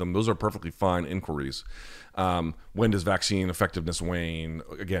implement them? Those are perfectly fine inquiries. When does vaccine effectiveness wane?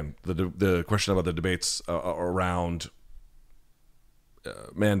 Again, the question about the debates around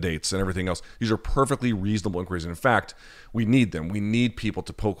mandates and everything else. These are perfectly reasonable inquiries. And in fact, we need them. We need people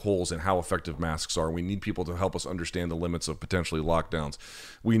to poke holes in how effective masks are. We need people to help us understand the limits of potentially lockdowns.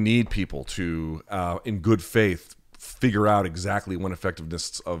 We need people to, in good faith, figure out exactly when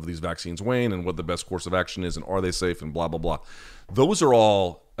effectiveness of these vaccines wane and what the best course of action is and are they safe and blah, blah, blah. Those are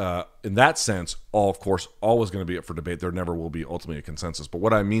all, in that sense, all, of course, always going to be up for debate. There never will be ultimately a consensus. But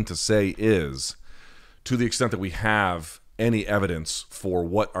what I mean to say is, to the extent that we have any evidence for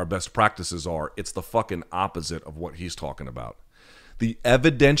what our best practices are, it's the fucking opposite of what he's talking about. The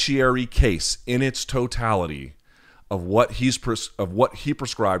evidentiary case in its totality of what he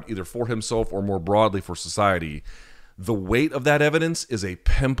prescribed, either for himself or more broadly for society, the weight of that evidence is a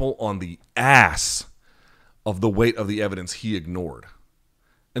pimple on the ass of the weight of the evidence he ignored.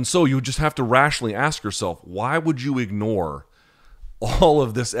 And so you just have to rationally ask yourself, why would you ignore all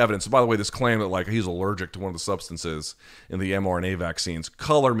of this evidence? By the way, this claim that like he's allergic to one of the substances in the mRNA vaccines,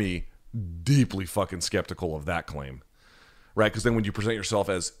 color me deeply fucking skeptical of that claim, right? Because then when you present yourself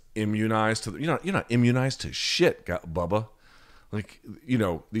as immunized to, you're not immunized to shit, Bubba. Like,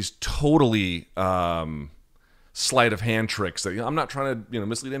 these totally sleight of hand tricks that I'm not trying to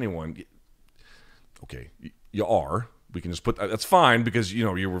mislead anyone. Okay, you are. We can just put that's fine because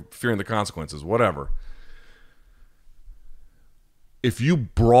you were fearing the consequences. Whatever. If you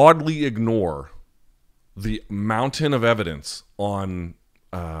broadly ignore the mountain of evidence on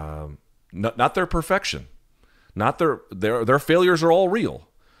not their perfection, not their failures are all real,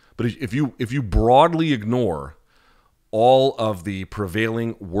 but if you broadly ignore all of the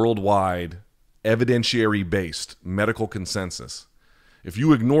prevailing worldwide evidentiary-based medical consensus, if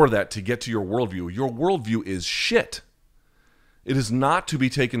you ignore that to get to your worldview is shit. It is not to be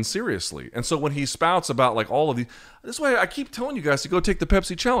taken seriously. And so when he spouts about like all of these, this is why I keep telling you guys to go take the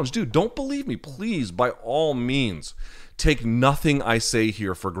Pepsi challenge. Dude, don't believe me. Please, by all means, take nothing I say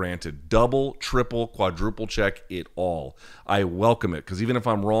here for granted. Double, triple, quadruple check it all. I welcome it because even if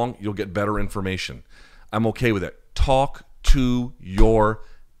I'm wrong, you'll get better information. I'm okay with it. Talk to your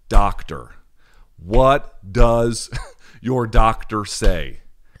doctor. What does your doctor say?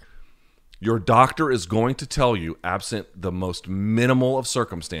 Your doctor is going to tell you, absent the most minimal of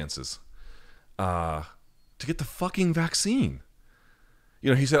circumstances, to get the fucking vaccine.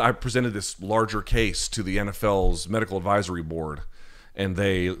 He said, I presented this larger case to the NFL's medical advisory board, and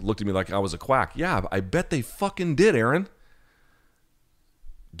they looked at me like I was a quack. Yeah, I bet they fucking did, Aaron.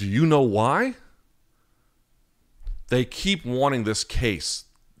 Do you know why? They keep wanting this case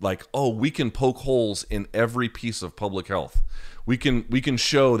like, oh, we can poke holes in every piece of public health. We can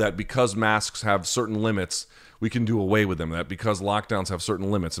show that because masks have certain limits, we can do away with them. That because lockdowns have certain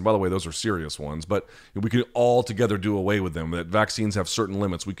limits, and by the way, those are serious ones, but we can all together do away with them. That vaccines have certain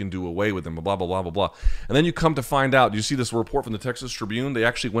limits, we can do away with them, blah, blah, blah, blah, blah. And then you come to find out, you see this report from the Texas Tribune? They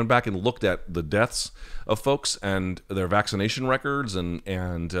actually went back and looked at the deaths of folks and their vaccination records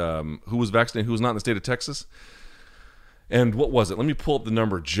and who was vaccinated, who was not in the state of Texas. And what was it? Let me pull up the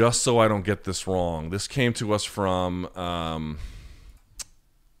number just so I don't get this wrong. This came to us from, hold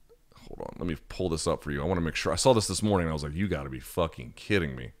on, let me pull this up for you. I want to make sure. I saw this morning and I was like, you got to be fucking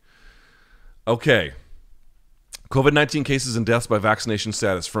kidding me. Okay. COVID-19 cases and deaths by vaccination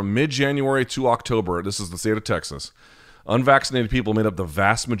status. From mid-January to October, this is the state of Texas, unvaccinated people made up the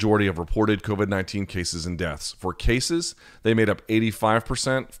vast majority of reported COVID-19 cases and deaths. For cases, they made up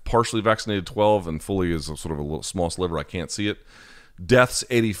 85%, partially vaccinated 12%, and fully is a sort of a little small sliver. I can't see it. Deaths,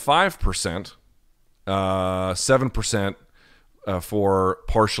 85%, 7% for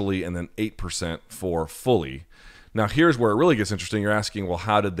partially, and then 8% for fully. Now, here's where it really gets interesting. You're asking, well,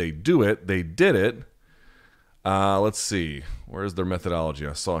 how did they do it? They did it. Let's see. Where's their methodology?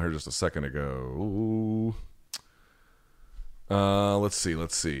 I saw it here just a second ago. Ooh. Let's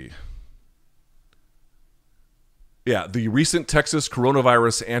see. Yeah, the recent Texas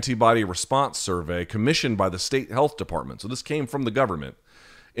coronavirus antibody response survey commissioned by the state health department. So this came from the government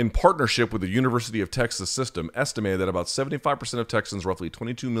in partnership with the University of Texas system, estimated that about 75% of Texans, roughly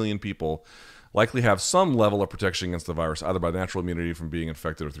 22 million people, likely have some level of protection against the virus, either by natural immunity from being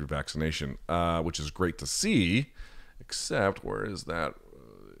infected or through vaccination, which is great to see, except, where is that?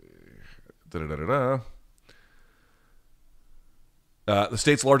 The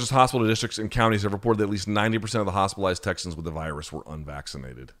state's largest hospital districts and counties have reported that at least 90% of the hospitalized Texans with the virus were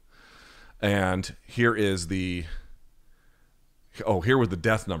unvaccinated. And here is here were the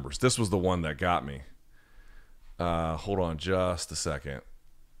death numbers. This was the one that got me. Hold on just a second.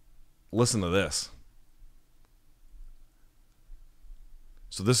 Listen to this.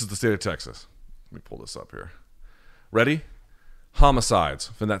 So this is the state of Texas. Let me pull this up here. Ready? Homicides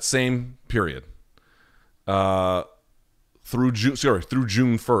from that same period. Through June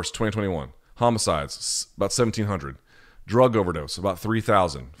 1st, 2021. Homicides, about 1,700. Drug overdose, about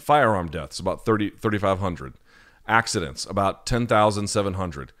 3,000. Firearm deaths, about 3,500. Accidents, about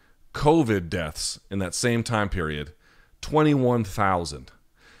 10,700. COVID deaths in that same time period, 21,000.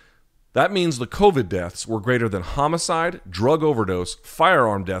 That means the COVID deaths were greater than homicide, drug overdose,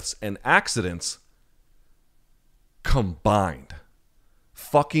 firearm deaths, and accidents combined.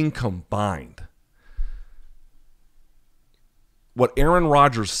 Fucking combined. What Aaron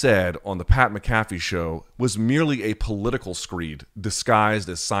Rodgers said on the Pat McAfee show was merely a political screed disguised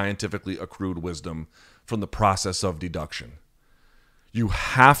as scientifically accrued wisdom from the process of deduction. You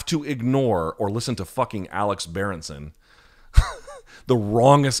have to ignore or listen to fucking Alex Berenson, the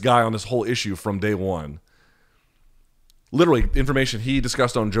wrongest guy on this whole issue from day one. literally information he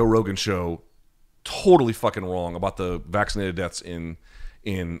discussed on Joe Rogan's show, totally fucking wrong about the vaccinated deaths in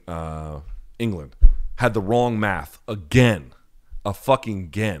England. Had the wrong math again, a fucking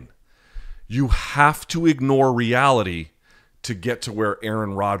again. You have to ignore reality to get to where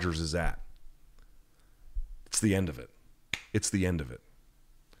Aaron Rodgers is at. It's the end of it. It's the end of it.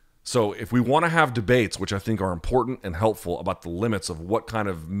 So if we want to have debates, which I think are important and helpful, about the limits of what kind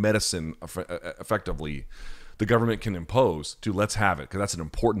of medicine effectively the government can impose, let's have it, because that's an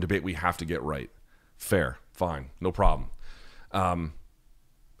important debate we have to get right. Fair, fine, no problem. And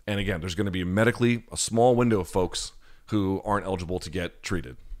again, there's going to be medically a small window of folks who aren't eligible to get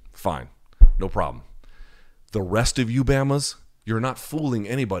treated. Fine, no problem. The rest of you Bamas, you're not fooling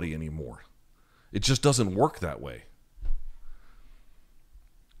anybody anymore. It just doesn't work that way.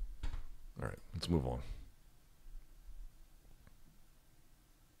 All right, let's move on.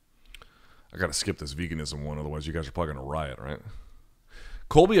 I got to skip this veganism one, otherwise you guys are probably going to riot, right?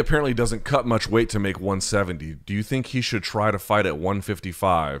 Colby apparently doesn't cut much weight to make 170. Do you think he should try to fight at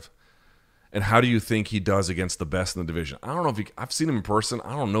 155? And how do you think he does against the best in the division? I don't know if I've seen him in person.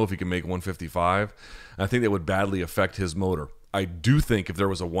 I don't know if he can make 155. I think that would badly affect his motor. I do think if there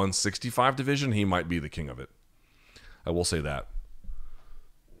was a 165 division, he might be the king of it. I will say that.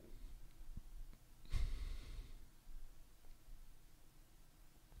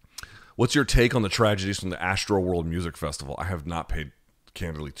 What's your take on the tragedies from the Astroworld Music Festival? I have not paid,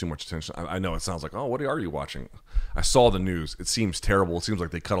 candidly, too much attention. I know it sounds like, oh, what are you watching? I saw the news. It seems terrible. It seems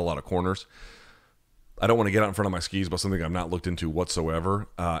like they cut a lot of corners. I don't want to get out in front of my skis about something I've not looked into whatsoever.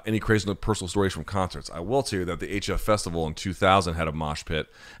 Any crazy personal stories from concerts? I will tell you that the HF Festival in 2000 had a mosh pit,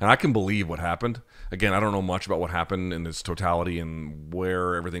 and I can believe what happened. Again, I don't know much about what happened in its totality and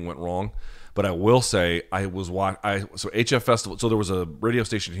where everything went wrong, but I will say so HF Festival. So there was a radio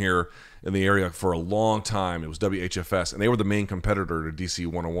station here in the area for a long time. It was WHFS, and they were the main competitor to DC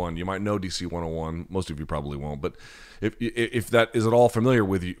 101. You might know DC 101. Most of you probably won't, but if that is at all familiar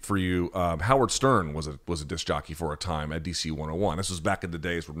with you, for you, Howard Stern was a disc jockey for a time at DC 101. This was back in the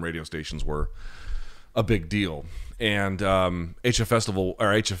days when radio stations were a big deal. And HF Festival, or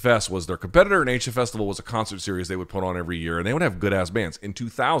HFS, was their competitor, and HF Festival was a concert series they would put on every year, and they would have good ass bands. In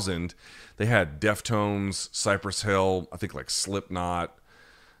 2000, they had Deftones, Cypress Hill, I think like Slipknot,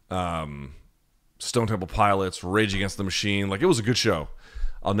 Stone Temple Pilots, Rage Against the Machine. Like, it was a good show.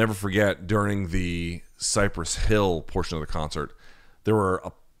 I'll never forget, during the Cypress Hill portion of the concert, there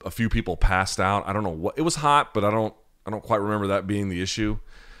were a few people passed out. I don't know what, it was hot, but I don't quite remember that being the issue.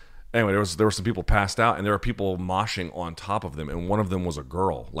 Anyway, there were some people passed out, and there were people moshing on top of them, and one of them was a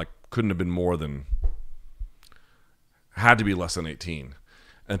girl. Like, couldn't have been more than, had to be less than 18.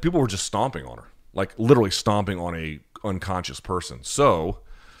 And people were just stomping on her, like literally stomping on a unconscious person. So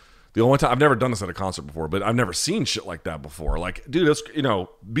the only time, I've never done this at a concert before, but I've never seen shit like that before. Like, dude, it's,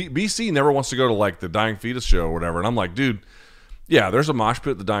 BC never wants to go to like the Dying Fetus show or whatever, and I'm like, dude, yeah, there's a mosh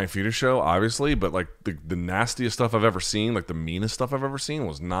pit at the Dying Fetus show, obviously, but like the nastiest stuff I've ever seen, like the meanest stuff I've ever seen,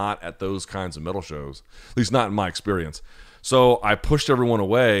 was not at those kinds of metal shows, at least not in my experience. So I pushed everyone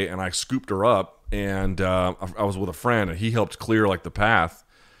away, and I scooped her up, and I was with a friend, and he helped clear like the path,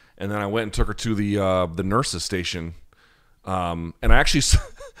 and then I went and took her to the nurses station, and I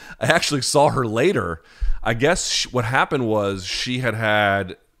actually saw her later. I guess what happened was she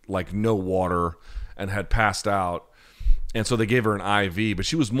had like no water and had passed out. And so they gave her an IV, but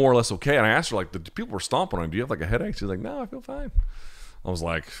she was more or less okay. And I asked her, like, the people were stomping on her. Do you have like a headache? She's like, no, I feel fine. I was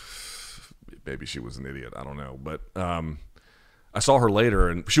like, maybe she was an idiot. I don't know. But I saw her later,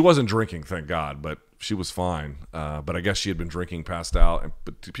 and she wasn't drinking, thank God, but she was fine. But I guess she had been drinking, passed out.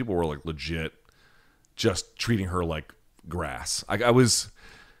 But people were like legit just treating her like grass.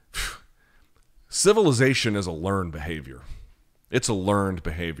 Civilization is a learned behavior. It's a learned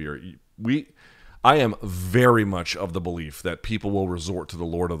behavior. I am very much of the belief that people will resort to the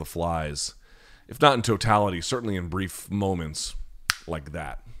Lord of the Flies, if not in totality, certainly in brief moments like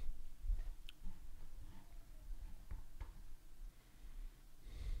that.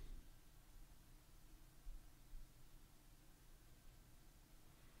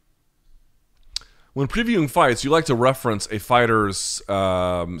 When previewing fights, you like to reference a fighter's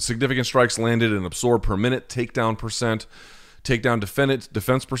significant strikes landed and absorbed per minute, takedown percent, takedown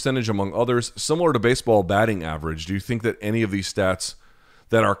defense percentage, among others. Similar to baseball batting average, do you think that any of these stats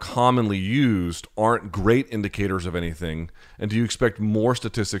that are commonly used aren't great indicators of anything? And do you expect more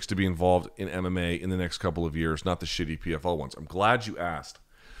statistics to be involved in MMA in the next couple of years, not the shitty PFL ones? I'm glad you asked.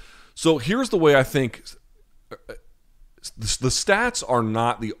 So here's the way I think. The stats are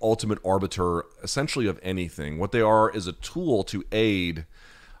not the ultimate arbiter, essentially, of anything. What they are is a tool to aid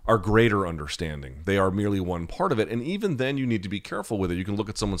are greater understanding. They are merely one part of it. And even then, you need to be careful with it. You can look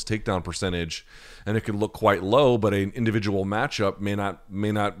at someone's takedown percentage, and it can look quite low, but an individual matchup may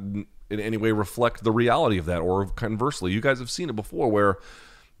not in any way reflect the reality of that. Or conversely, you guys have seen it before where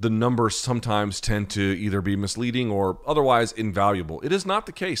the numbers sometimes tend to either be misleading or otherwise invaluable. It is not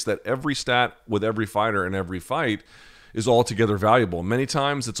the case that every stat with every fighter in every fight is altogether valuable. Many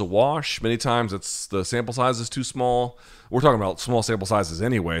times it's a wash. Many times it's the sample size is too small. We're talking about small sample sizes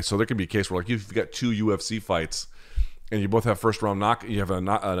anyway, so there could be a case where, like, if you've got 2 UFC fights and you both have first round knockout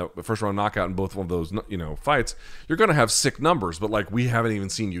in both of those, fights, you're going to have sick numbers. But like, we haven't even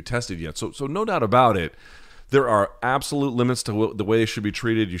seen you tested yet, so no doubt about it, there are absolute limits to the way they should be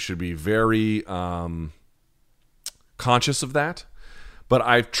treated. You should be very conscious of that. But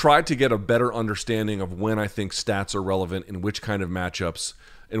I've tried to get a better understanding of when I think stats are relevant, in which kind of matchups,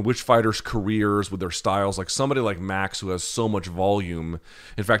 in which fighters' careers with their styles. Like somebody like Max, who has so much volume.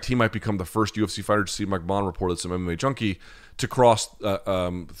 In fact, he might become the first UFC fighter, to see Mike Bond reported, some MMA Junkie, to cross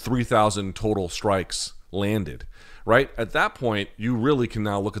 3,000 total strikes landed. Right? At that point, you really can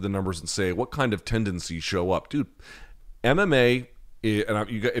now look at the numbers and say, what kind of tendencies show up? Dude, MMA, and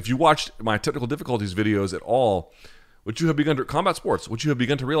if you watched my technical difficulties videos at all, what you have begun to, combat sports, what you have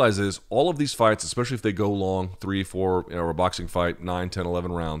begun to realize is all of these fights, especially if they go long, 3, 4, or a boxing fight, 9, 10,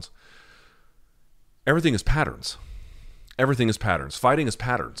 11 rounds, everything is patterns. Everything is patterns. Fighting is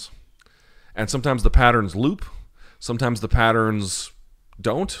patterns. And sometimes the patterns loop. Sometimes the patterns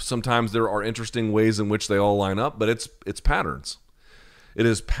don't. Sometimes there are interesting ways in which they all line up, but it's patterns. It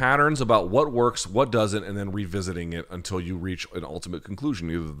is patterns about what works, what doesn't, and then revisiting it until you reach an ultimate conclusion,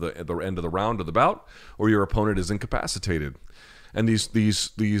 either at the end of the round or the bout, or your opponent is incapacitated. And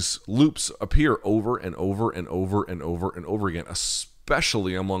these loops appear over and over and over and over and over again,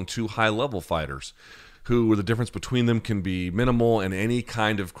 especially among 2 high-level fighters, who the difference between them can be minimal, and any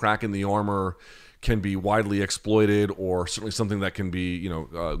kind of crack in the armor can be widely exploited, or certainly something that can be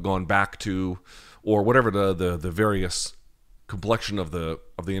gone back to, or whatever the various complexion of the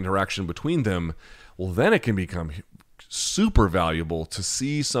interaction between them. Well, then it can become super valuable to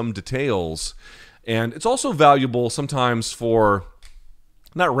see some details. And it's also valuable sometimes for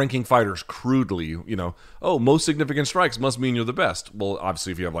not ranking fighters crudely, most significant strikes must mean you're the best. Well,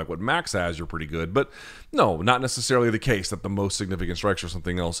 obviously, if you have like what Max has, you're pretty good. But no, not necessarily the case that the most significant strikes or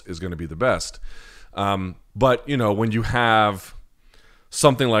something else is going to be the best. But, when you have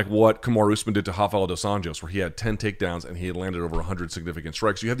something like what Kamaru Usman did to Rafael dos Anjos, where he had 10 takedowns and he had landed over 100 significant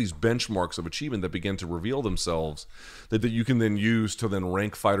strikes. You have these benchmarks of achievement that begin to reveal themselves that you can then use to then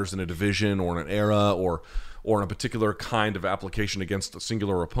rank fighters in a division or in an era or in a particular kind of application against a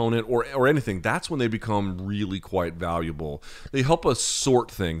singular opponent or anything. That's when they become really quite valuable. They help us sort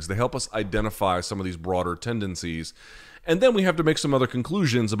things. They help us identify some of these broader tendencies. And then we have to make some other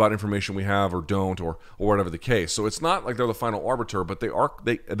conclusions about information we have or don't, or whatever the case. So it's not like they're the final arbiter, but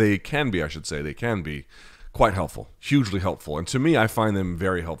they can be, I should say, they can be quite helpful, hugely helpful. And to me, I find them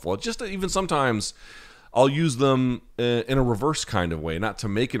very helpful. Just even sometimes I'll use them in a reverse kind of way, not to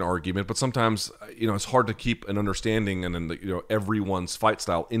make an argument, but sometimes it's hard to keep an understanding and then everyone's fight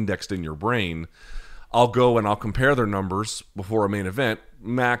style indexed in your brain. I'll go and I'll compare their numbers before a main event.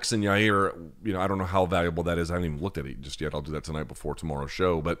 Max and Yair, I don't know how valuable that is. I haven't even looked at it just yet. I'll do that tonight before tomorrow's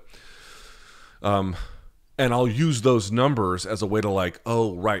show. But, and I'll use those numbers as a way to like,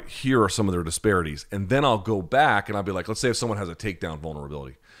 oh, right, here are some of their disparities. And then I'll go back and I'll be like, let's say if someone has a takedown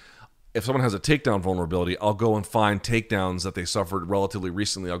vulnerability. If someone has a takedown vulnerability, I'll go and find takedowns that they suffered relatively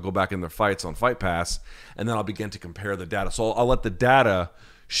recently. I'll go back in their fights on Fight Pass, and then I'll begin to compare the data. So I'll let the data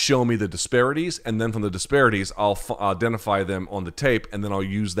show me the disparities, and then from the disparities, I'll identify them on the tape, and then I'll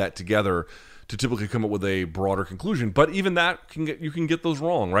use that together to typically come up with a broader conclusion. But even that you can get those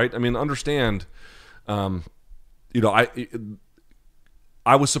wrong, right? I mean, understand, I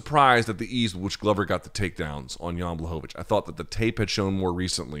was surprised at the ease with which Glover got the takedowns on Jan Blachowicz. I thought that the tape had shown more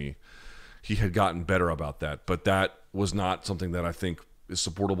recently he had gotten better about that, but that was not something that I think is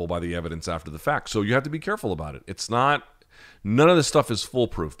supportable by the evidence after the fact. So you have to be careful about it. It's not. None of this stuff is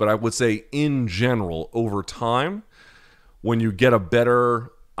foolproof, but I would say in general, over time, when you get a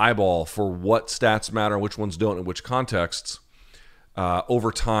better eyeball for what stats matter, which ones don't, in which contexts,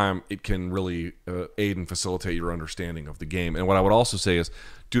 over time, it can really aid and facilitate your understanding of the game. And what I would also say is,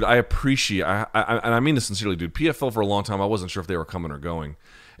 dude, I appreciate, and I mean this sincerely, dude, PFL for a long time, I wasn't sure if they were coming or going.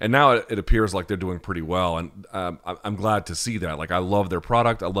 And now it appears like they're doing pretty well, and I'm glad to see that. Like, I love their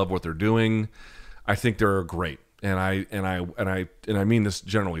product. I love what they're doing. I think they're great. And I mean this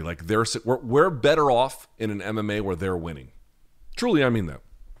generally. Like, we're better off in an MMA where they're winning. Truly, I mean that.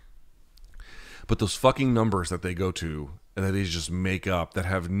 But those fucking numbers that they go to and that they just make up that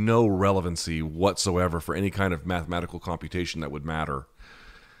have no relevancy whatsoever for any kind of mathematical computation that would matter.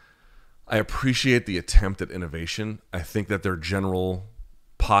 I appreciate the attempt at innovation. I think that their general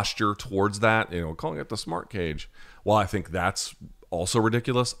posture towards that, calling it the smart cage, while I think that's also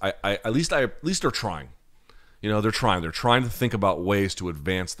ridiculous, at least they're trying. They're trying to think about ways to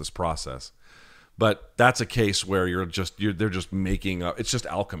advance this process. But that's a case where they're just making up. It's just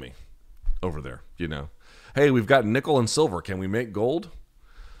alchemy over there, Hey, we've got nickel and silver. Can we make gold?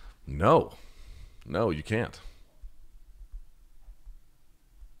 No, you can't.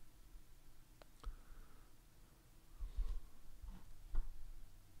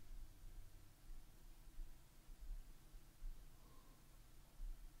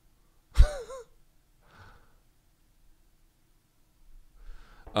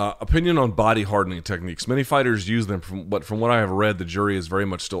 Opinion on body hardening techniques. Many fighters use them, but from what I have read, the jury is very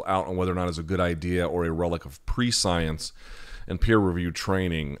much still out on whether or not it's a good idea or a relic of pre-science and peer-reviewed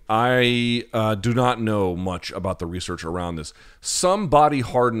training. I do not know much about the research around this. Some body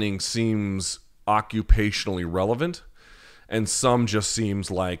hardening seems occupationally relevant, and some just seems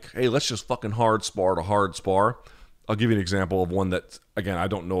like, hey, let's just fucking hard spar to hard spar. I'll give you an example of one that, again, I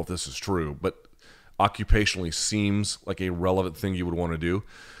don't know if this is true, but occupationally seems like a relevant thing you would want to do.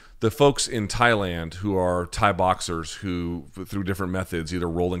 The folks in Thailand who are Thai boxers who, through different methods, either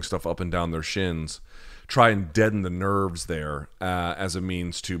rolling stuff up and down their shins, try and deaden the nerves there as a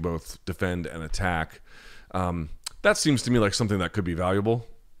means to both defend and attack. That seems to me like something that could be valuable.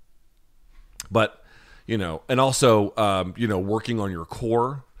 But, and also, working on your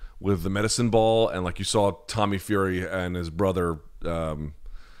core with the medicine ball, and like you saw Tommy Fury and his brother,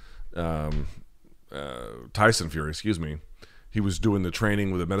 Tyson Fury, he was doing the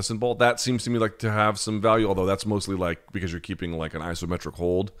training with a medicine ball. That seems to me like to have some value, although that's mostly like because you're keeping like an isometric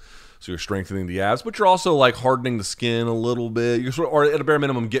hold, so you're strengthening the abs, but you're also like hardening the skin a little bit. You're or at a bare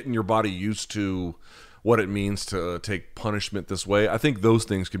minimum getting your body used to what it means to take punishment this way. I think those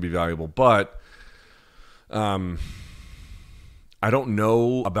things could be valuable, but I don't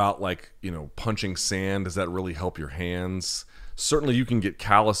know about punching sand. Does that really help your hands? Certainly you can get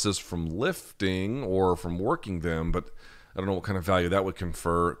calluses from lifting or from working them, but I don't know what kind of value that would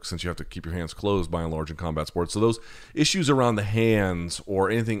confer since you have to keep your hands closed by and large in combat sports. So those issues around the hands or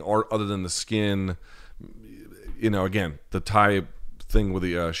anything other than the skin, again, the Thai thing with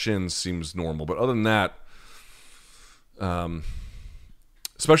the shins seems normal. But other than that,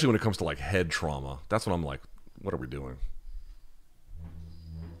 especially when it comes to like head trauma, that's when I'm like, what are we doing?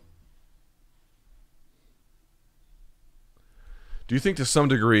 Do you think to some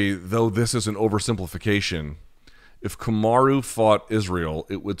degree, though this is an oversimplification, if Kamaru fought Israel,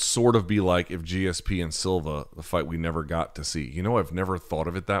 it would sort of be like if GSP and Silva, the fight we never got to see? I've never thought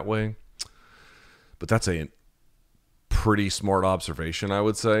of it that way, but that's a pretty smart observation, I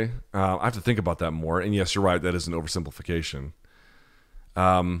would say. I have to think about that more. And yes, you're right, that is an oversimplification.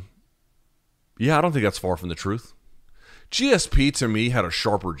 Yeah, I don't think that's far from the truth. GSP, to me, had a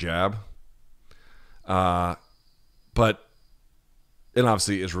sharper jab. But... And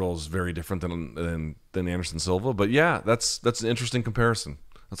obviously, Israel is very different than Anderson Silva. But yeah, that's an interesting comparison.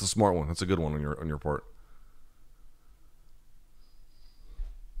 That's a smart one. That's a good one on your part.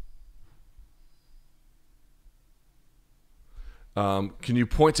 Can you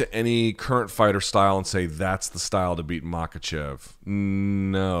point to any current fighter style and say that's the style to beat Makhachev?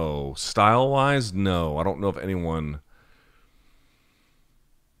 No. Style-wise, no. I don't know if anyone...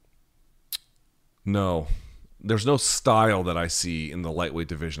 No. There's no style that I see in the lightweight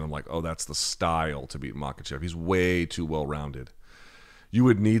division. I'm like, oh, that's the style to beat Makhachev. He's way too well-rounded. You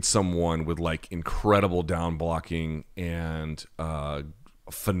would need someone with like incredible down blocking and a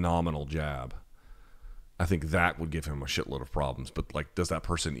phenomenal jab. I think that would give him a shitload of problems. But like, does that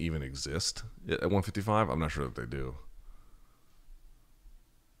person even exist at 155? I'm not sure that they do.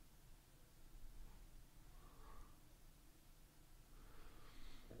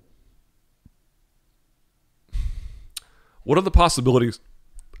 What are the possibilities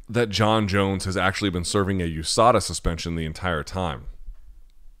that John Jones has actually been serving a USADA suspension the entire time?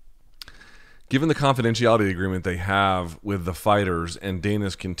 Given the confidentiality agreement they have with the fighters and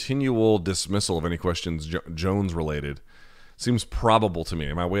Dana's continual dismissal of any questions Jones related, seems probable to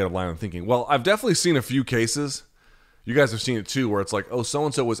me. Am I way out of line on thinking? Well, I've definitely seen a few cases. You guys have seen it too, where it's like, oh,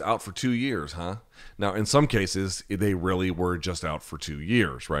 so-and-so was out for 2 years, huh? Now, in some cases, they really were just out for 2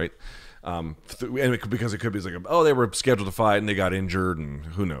 years, right? Because it could be like, oh, they were scheduled to fight and they got injured and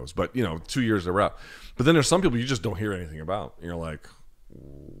who knows. But, 2 years they were out. But then there's some people you just don't hear anything about. And you're like,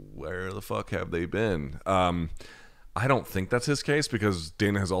 where the fuck have they been? I don't think that's his case because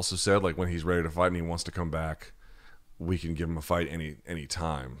Dana has also said, like, when he's ready to fight and he wants to come back, we can give him a fight any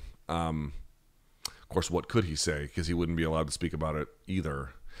time. Of course, what could he say? Because he wouldn't be allowed to speak about it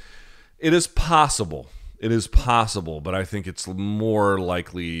either. It is possible. It is possible, but I think it's more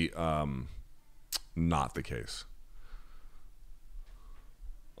likely not the case.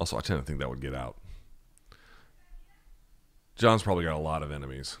 Also, I tend to think that would get out. John's probably got a lot of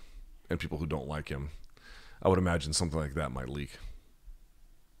enemies and people who don't like him. I would imagine something like that might leak.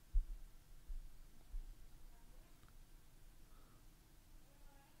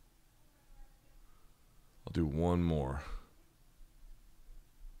 I'll do one more.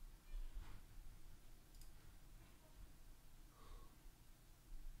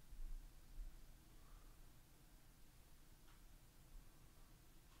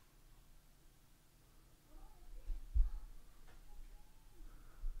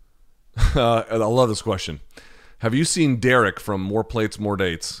 I love this question. Have you seen Derek from More Plates, More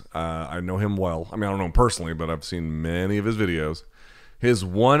Dates? I know him well. I mean, I don't know him personally, but I've seen many of his videos. His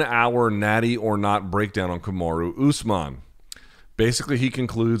 1 hour natty or not breakdown on Kamaru Usman. Basically, he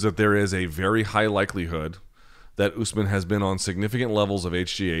concludes that there is a very high likelihood that Usman has been on significant levels of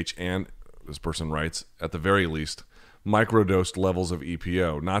HGH and, this person writes, at the very least, microdosed levels of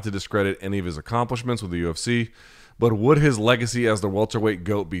EPO. Not to discredit any of his accomplishments with the UFC, but would his legacy as the welterweight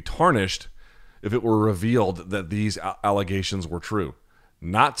GOAT be tarnished if it were revealed that these allegations were true?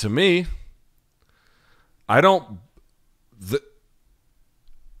 Not to me. I don't...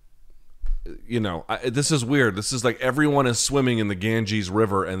 this is weird. This is like everyone is swimming in the Ganges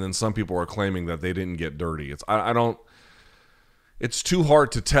River, and then some people are claiming that they didn't get dirty. It's too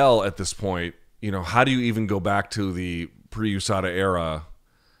hard to tell at this point. How do you even go back to the pre-USADA era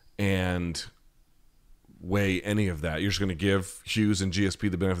and weigh any of that? You're just going to give Hughes and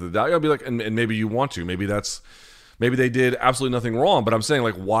GSP the benefit of the doubt. I'll be like, and maybe you want to. Maybe they did absolutely nothing wrong. But I'm saying,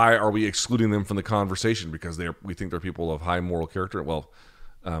 like, why are we excluding them from the conversation? Because we think they're people of high moral character. Well,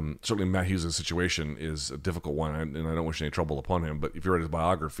 certainly Matt Hughes' situation is a difficult one, and I don't wish any trouble upon him. But if you read his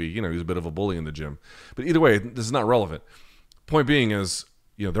biography, he's a bit of a bully in the gym. But either way, this is not relevant. Point being is,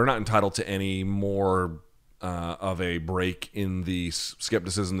 they're not entitled to any more of a break in the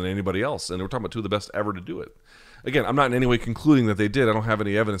skepticism than anybody else. And we're talking about two of the best ever to do it. Again, I'm not in any way concluding that they did. I don't have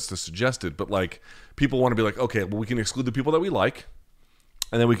any evidence to suggest it. But, like, people want to be like, okay, well, we can exclude the people that we like,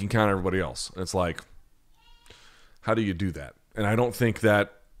 and then we can count everybody else. And it's like, how do you do that? And I don't think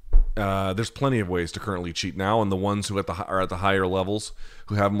that there's plenty of ways to currently cheat now, and the ones who are at the higher levels,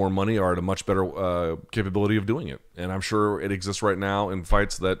 who have more money, are at a much better capability of doing it. And I'm sure it exists right now in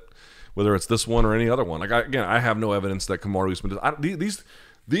fights that, whether it's this one or any other one. Like, I have no evidence that Kamaru Usman does.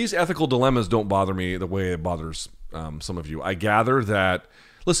 These ethical dilemmas don't bother me the way it bothers some of you. I gather that,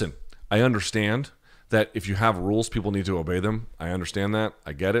 listen, I understand that if you have rules, people need to obey them. I understand that.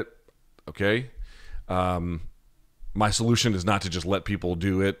 I get it. Okay. My solution is not to just let people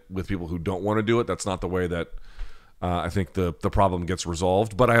do it with people who don't want to do it. That's not the way that I think the problem gets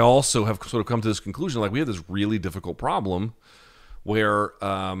resolved. But I also have sort of come to this conclusion, like, we have this really difficult problem where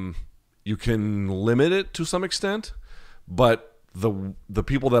you can limit it to some extent, but the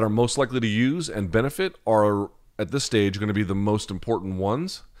people that are most likely to use and benefit are, at this stage, going to be the most important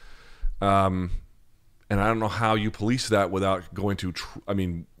ones. And I don't know how you police that without going to,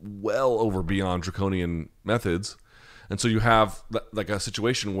 well over beyond draconian methods. And so you have like a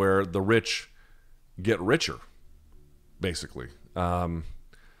situation where the rich get richer, basically, by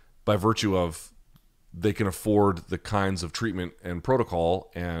virtue of they can afford the kinds of treatment and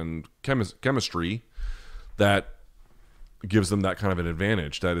protocol and chemistry that gives them that kind of an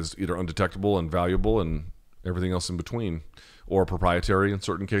advantage that is either undetectable and valuable and everything else in between, or proprietary in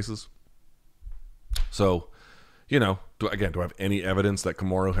certain cases. So, do I have any evidence that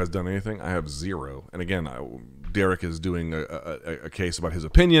Kamaru has done anything? I have zero. And again, Derek is doing a case about his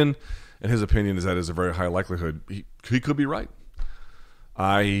opinion, and his opinion is that is a very high likelihood he could be right.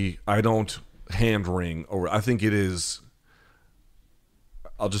 I don't hand wring over. I think it is.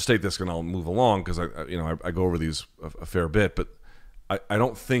 I'll just state this and I'll move along because I go over these a fair bit, but I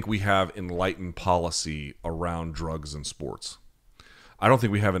don't think we have enlightened policy around drugs and sports. I don't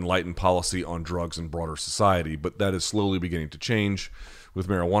think we have enlightened policy on drugs in broader society, but that is slowly beginning to change with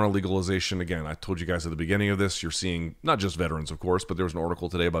marijuana legalization. Again, I told you guys at the beginning of this, you're seeing not just veterans, of course, but there was an article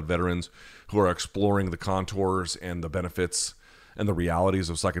today about veterans who are exploring the contours and the benefits and the realities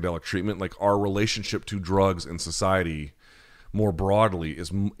of psychedelic treatment. Like, our relationship to drugs in society more broadly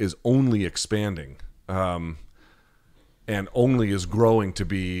is only expanding, and only is growing to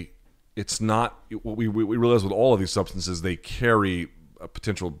be. It's not what we realize with all of these substances. They carry a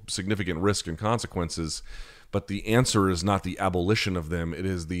potential significant risk and consequences. But the answer is not the abolition of them. It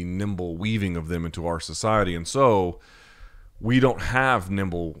is the nimble weaving of them into our society. And so we don't have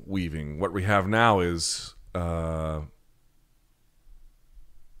nimble weaving. What we have now is the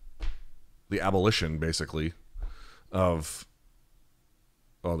abolition, basically, of,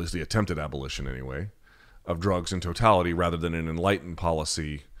 well, at least the attempted abolition anyway, of drugs in totality rather than an enlightened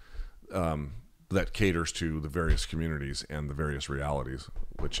policy that caters to the various communities and the various realities,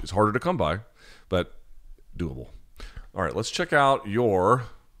 which is harder to come by, but doable. All right, let's check out your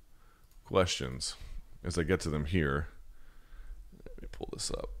questions as I get to them here. Let me pull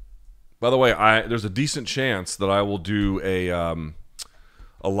this up. By the way, there's a decent chance that I will do a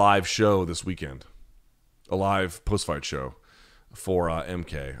live show this weekend, a live post-fight show for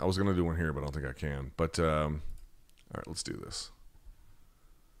MK. I was going to do one here, but I don't think I can. But all right, let's do this.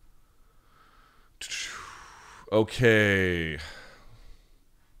 Okay.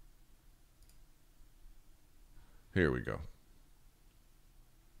 Here we go.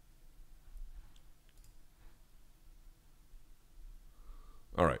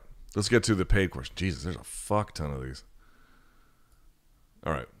 All right. Let's get to the paid question. Jesus, there's a fuck ton of these.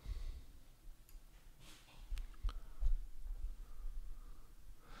 All right.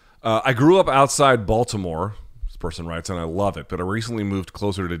 I grew up outside Baltimore, this person writes, and I love it, but I recently moved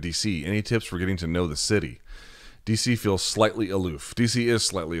closer to D.C. Any tips for getting to know the city? D.C. feels slightly aloof. D.C. is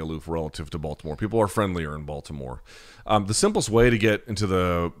slightly aloof relative to Baltimore. People are friendlier in Baltimore. The simplest way to get into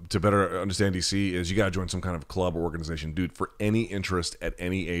to better understand D.C. is you got to join some kind of club or organization. Dude, for any interest at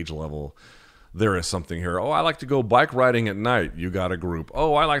any age level, there is something here. Oh, I like to go bike riding at night. You got a group.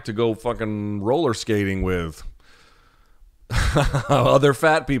 Oh, I like to go fucking roller skating with other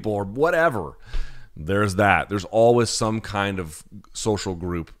fat people or whatever. There's that. There's always some kind of social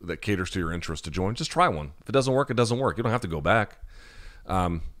group that caters to your interest to join. Just try one. If it doesn't work, it doesn't work. You don't have to go back.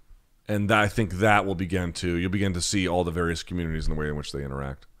 And I think that will you'll begin to see all the various communities and the way in which they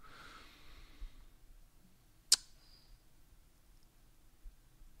interact.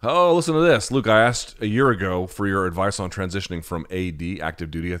 Oh, listen to this. Luke, I asked a year ago for your advice on transitioning from AD,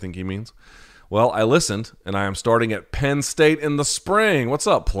 active duty, I think he means. Well, I listened, and I am starting at Penn State in the spring. What's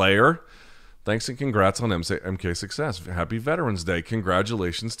up, player? Thanks and congrats on MK success. Happy Veterans Day.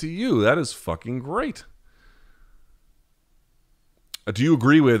 Congratulations to you. That is fucking great. Do you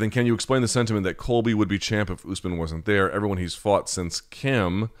agree with, and can you explain the sentiment that Colby would be champ if Usman wasn't there? Everyone he's fought since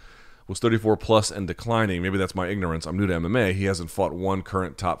Kim was 34 plus and declining. Maybe that's my ignorance. I'm new to MMA. He hasn't fought one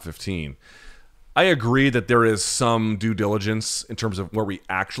current top 15. I agree that there is some due diligence in terms of where we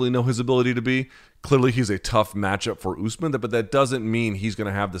actually know his ability to be. Clearly, he's a tough matchup for Usman, but that doesn't mean he's going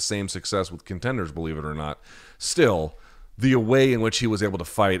to have the same success with contenders, believe it or not. Still, the way in which he was able to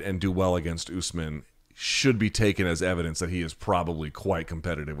fight and do well against Usman should be taken as evidence that he is probably quite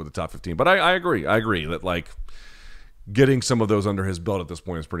competitive with the top 15. But I agree. I agree that, like, getting some of those under his belt at this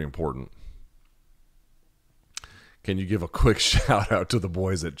point is pretty important. Can you give a quick shout out to the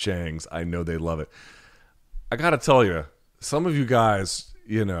boys at Chang's? I know they love it. I got to tell you, some of you guys,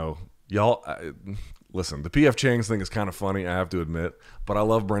 you know, y'all, listen, the PF Chang's thing is kind of funny, I have to admit, but I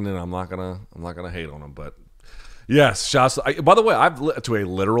love Brendan. I'm not gonna hate on him, but yes, shouts. By the way, I've to a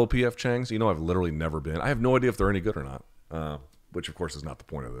literal PF Chang's. You know, I've literally never been. I have no idea if they're any good or not, which of course is not the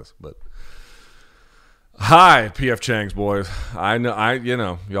point of this. But hi, PF Chang's boys. I know, you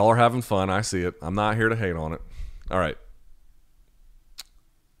know, y'all are having fun. I see it. I'm not here to hate on it. All right.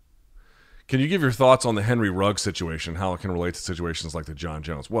 Can you give your thoughts on the Henry Ruggs situation, how it can relate to situations like the John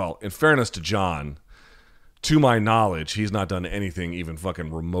Jones? Well, in fairness to John, to my knowledge, he's not done anything even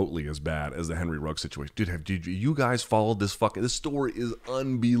fucking remotely as bad as the Henry Ruggs situation. Dude, did you guys follow this this story is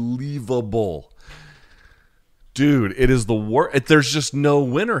unbelievable. Dude, it is the worst. There's just no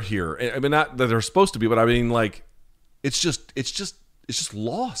winner here. I mean, not that there's supposed to be, but I mean, like, it's just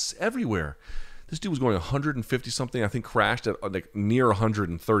loss everywhere. This dude was going 150 something. I think crashed at like near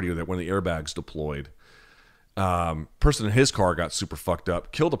 130 when the airbags deployed. Person in his car got super fucked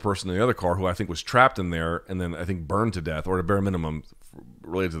up. Killed a person in the other car who I think was trapped in there, and then I think burned to death, or at a bare minimum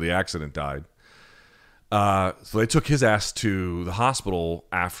related to the accident died. So they took his ass to the hospital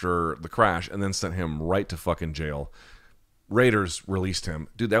after the crash, and then sent him right to fucking jail. Raiders released him.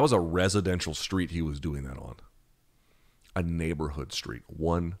 Dude, that was a residential street he was doing that on. A neighborhood street,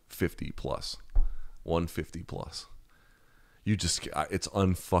 150 plus. 150 plus. You just, it's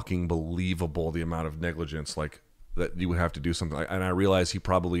unfucking believable the amount of negligence like that you would have to do something like, and I realize he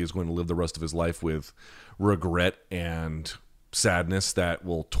probably is going to live the rest of his life with regret and sadness that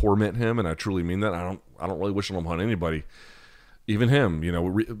will torment him, and I truly mean that. I don't really wish it on anybody, even him. You know,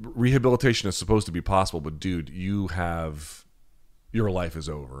 rehabilitation is supposed to be possible, but dude, you have your life is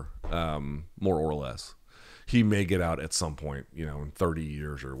over, more or less. He may get out at some point, in 30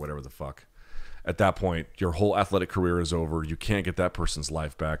 years or whatever the fuck. At that point, your whole athletic career is over. You can't get that person's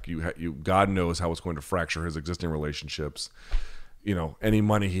life back. God knows how it's going to fracture his existing relationships. Any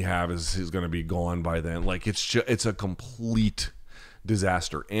money he has is going to be gone by then. Like, it's a complete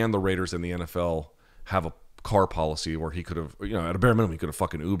disaster. And the Raiders and the NFL have a car policy where he could have, at a bare minimum, he could have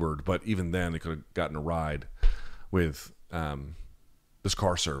fucking Ubered. But even then, they could have gotten a ride with this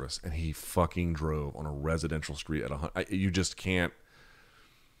car service. And he fucking drove on a residential street you just can't.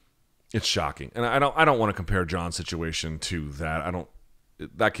 It's shocking. And I don't want to compare John's situation to that.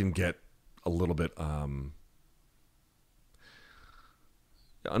 That can get a little bit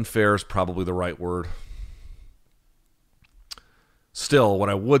unfair is probably the right word. Still, what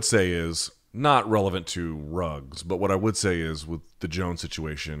I would say is not relevant to Ruggs, but what I would say is with the Jones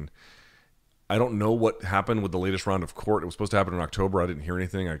situation, I don't know what happened with the latest round of court. It was supposed to happen in October. I didn't hear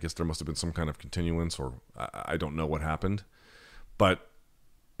anything. I guess there must have been some kind of continuance, or I don't know what happened. But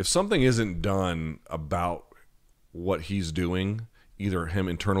if something isn't done about what he's doing, either him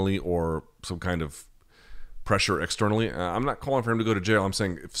internally or some kind of pressure externally, I'm not calling for him to go to jail. I'm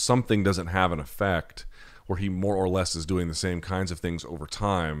saying if something doesn't have an effect where he more or less is doing the same kinds of things over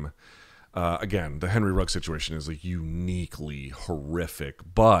time, again, the Henry Ruggs situation is uniquely horrific,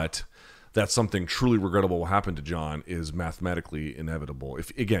 but that something truly regrettable will happen to John is mathematically inevitable.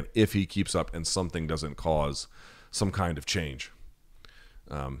 If he keeps up and something doesn't cause some kind of change.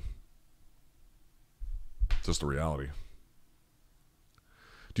 Just the reality.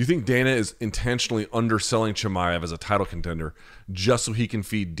 Do you think Dana is intentionally underselling Chimaev as a title contender just so he can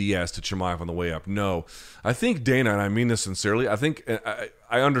feed Diaz to Chimaev on the way up? No. I think Dana, and I mean this sincerely, I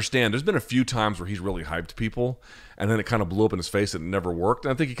understand. There's been a few times where he's really hyped people, and then it kind of blew up in his face and it never worked.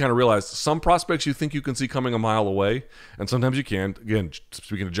 And I think he kind of realized some prospects you think you can see coming a mile away, and sometimes you can't. Again,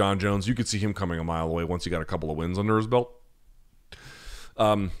 speaking of John Jones, you could see him coming a mile away once he got a couple of wins under his belt.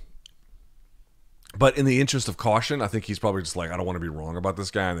 But in the interest of caution, I think he's probably just like, I don't want to be wrong about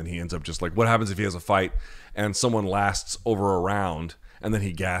this guy. And then he ends up just like, what happens if he has a fight and someone lasts over a round and then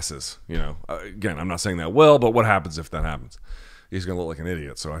he gasses? Again, I'm not saying that well, but what happens if that happens? He's going to look like an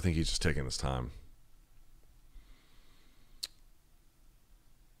idiot. So I think he's just taking his time.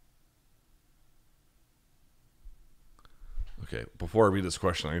 Okay, before I read this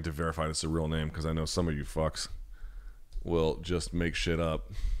question, I need to verify this is a real name because I know some of you fucks will just make shit up.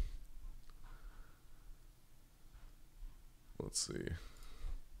 Let's see.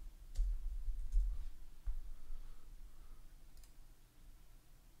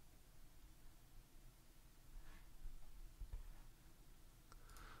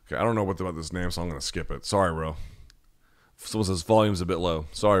 Okay, I don't know what about this name, so I'm going to skip it. Sorry, bro. Someone says volume's a bit low.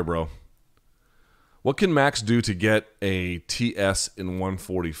 Sorry, bro. What can Max do to get a TS in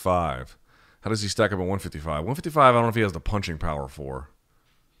 145? How does he stack up at 155? 155, I don't know if he has the punching power for.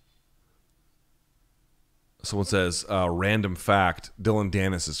 Someone says, random fact, Dylan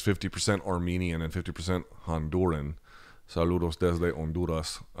Danis is 50% Armenian and 50% Honduran. Saludos desde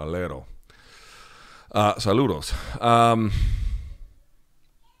Honduras, Alero. Saludos.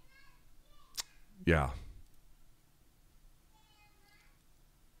 Yeah.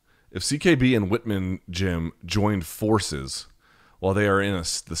 If CKB and Whitman gym joined forces while they are in the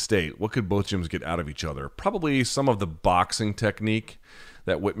state, what could both gyms get out of each other? Probably some of the boxing technique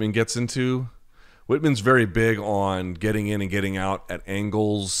that Whitman gets into. Whitman's very big on getting in and getting out at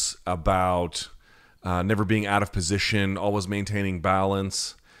angles, about never being out of position, always maintaining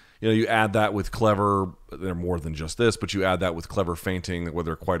balance. You add that with clever, they're more than just this, but you add that with clever feinting, where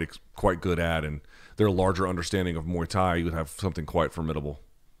they're quite good at, and their larger understanding of Muay Thai, you would have something quite formidable.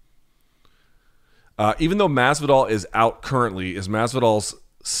 Even though Masvidal is out currently, is Masvidal's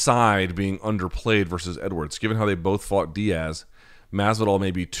side being underplayed versus Edwards? Given how they both fought Diaz, Masvidal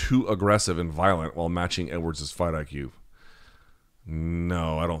may be too aggressive and violent while matching Edwards' fight IQ.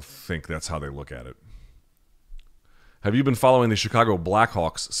 No, I don't think that's how they look at it. Have you been following the Chicago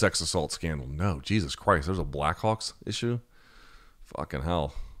Blackhawks sex assault scandal? No, Jesus Christ, there's a Blackhawks issue? Fucking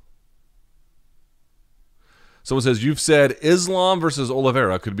hell. Someone says, you've said Islam versus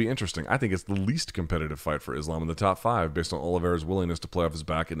Oliveira could be interesting. I think it's the least competitive fight for Islam in the top 5 based on Oliveira's willingness to play off his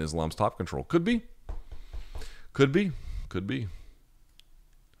back and Islam's top control. Could be. Could be. Could be.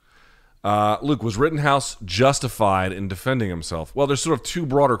 Luke, was Rittenhouse justified in defending himself? Well, there's sort of two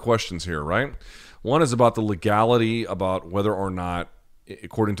broader questions here, right? One is about the legality, about whether or not,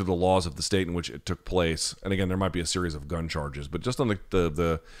 according to the laws of the state in which it took place, and again, there might be a series of gun charges, but just on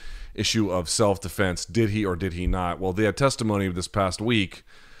the issue of self-defense, did he or did he not? Well, they had testimony this past week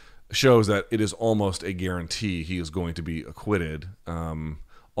shows that it is almost a guarantee he is going to be acquitted on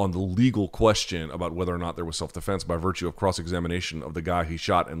the legal question about whether or not there was self-defense by virtue of cross-examination of the guy he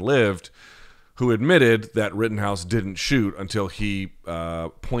shot and lived, who admitted that Rittenhouse didn't shoot until he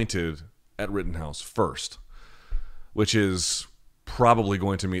pointed at Rittenhouse first, which is probably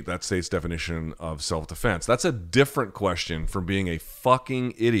going to meet that state's definition of self-defense. That's a different question from being a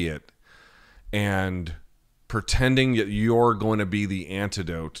fucking idiot and pretending that you're going to be the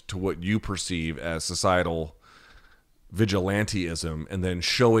antidote to what you perceive as societal vigilanteism and then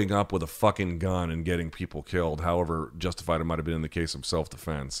showing up with a fucking gun and getting people killed, however justified it might have been in the case of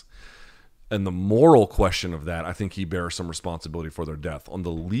self-defense. And the moral question of that, I think he bears some responsibility for their death. On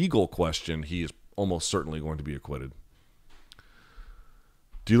the legal question, he is almost certainly going to be acquitted.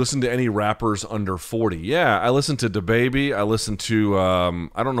 Do you listen to any rappers under 40? Yeah, I listen to DaBaby. I listen to,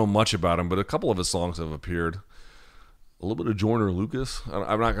 I don't know much about him, but a couple of his songs have appeared. A little bit of Joyner Lucas. I'm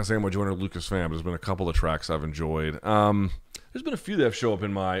not going to say I'm a Joyner Lucas fan, but there's been a couple of tracks I've enjoyed. There's been a few that have shown up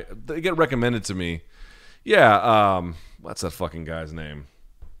in they get recommended to me. Yeah, what's that fucking guy's name?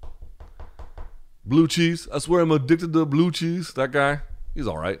 Blue Cheese. I swear I'm addicted to blue cheese. That guy, he's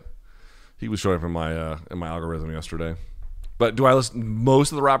all right. He was showing up in my algorithm yesterday. But do I listen?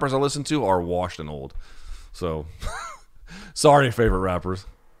 Most of the rappers I listen to are washed and old. So, sorry, favorite rappers.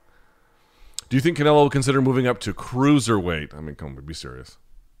 Do you think Canelo will consider moving up to cruiserweight? I mean, come on, be serious.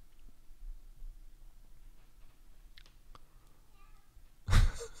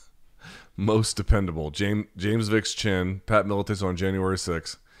 Most dependable. James Vick's chin. Pat Militis on January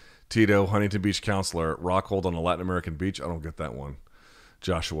 6th. Tito, Huntington Beach counselor. Rockhold on a Latin American beach. I don't get that one.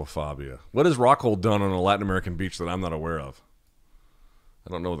 Joshua Fabia. What has Rockhold done on a Latin American beach that I'm not aware of? I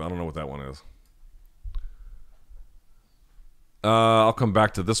don't know what that one is. I'll come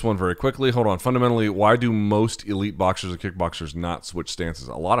back to this one very quickly. Hold on. Fundamentally, why do most elite boxers and kickboxers not switch stances?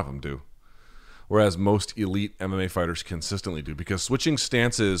 A lot of them do. Whereas most elite MMA fighters consistently do. Because switching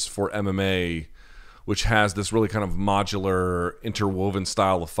stances for MMA, which has this really kind of modular, interwoven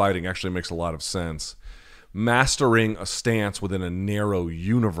style of fighting, actually makes a lot of sense. Mastering a stance within a narrow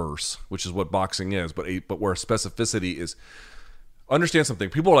universe, which is what boxing is, but where specificity is... Understand something.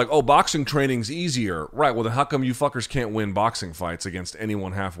 People are like, oh, boxing training's easier. Right, well, then how come you fuckers can't win boxing fights against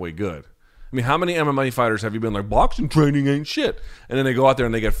anyone halfway good? I mean, how many MMA fighters have you been like, boxing training ain't shit? And then they go out there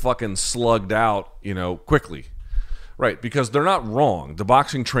and they get fucking slugged out, quickly. Right, because they're not wrong. The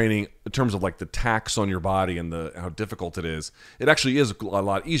boxing training, in terms of like the tax on your body and how difficult it actually is a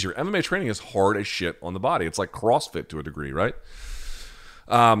lot easier. MMA training is hard as shit on the body. It's like CrossFit to a degree, right?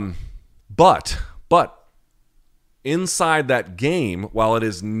 But inside that game, while it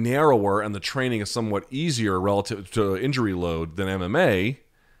is narrower and the training is somewhat easier relative to injury load than MMA,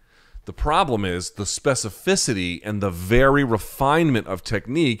 the problem is the specificity and the very refinement of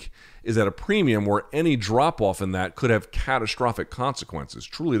technique is at a premium where any drop-off in that could have catastrophic consequences.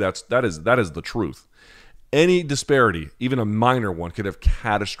 Truly, that is the truth. Any disparity, even a minor one, could have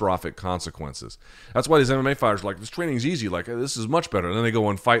catastrophic consequences. That's why these MMA fighters are like, this training's easy, like, this is much better. And then they go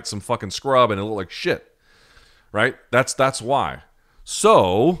and fight some fucking scrub and it look like shit. Right? That's why.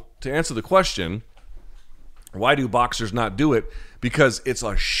 So, to answer the question, why do boxers not do it? Because it's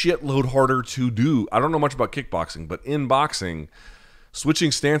a shitload harder to do. I don't know much about kickboxing, but in boxing,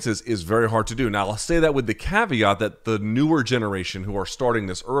 switching stances is very hard to do. Now, I'll say that with the caveat that the newer generation who are starting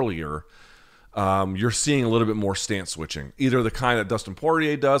this earlier, you're seeing a little bit more stance switching. Either the kind that Dustin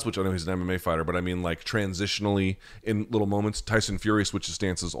Poirier does, which I know he's an MMA fighter, but I mean like transitionally in little moments. Tyson Fury switches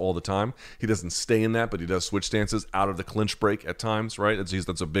stances all the time. He doesn't stay in that, but he does switch stances out of the clinch break at times, right?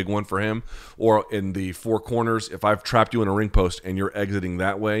 That's a big one for him. Or in the four corners, if I've trapped you in a ring post and you're exiting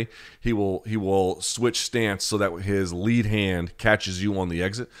that way, he will switch stance so that his lead hand catches you on the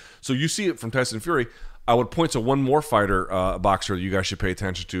exit. So you see it from Tyson Fury. I would point to one more fighter, boxer that you guys should pay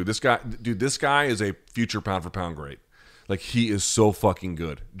attention to. This guy is a future pound-for-pound great. Like, he is so fucking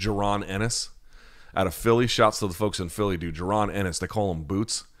good. Jaron Ennis out of Philly. Shouts to the folks in Philly, dude. Jaron Ennis. They call him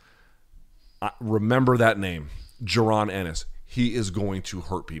Boots. Remember that name. Jaron Ennis. He is going to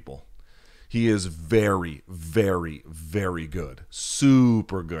hurt people. He is very, very, very good.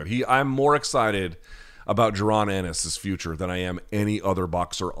 Super good. I'm more excited about Jaron Ennis' future than I am any other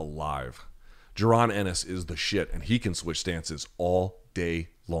boxer alive. Jaron Ennis is the shit, and he can switch stances all day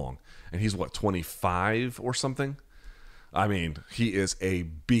long. And he's, 25 or something? I mean, he is a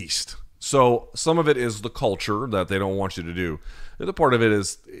beast. So some of it is the culture that they don't want you to do. The other part of it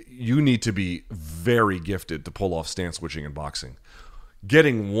is you need to be very gifted to pull off stance switching in boxing.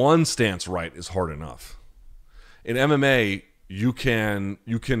 Getting one stance right is hard enough. In MMA, you can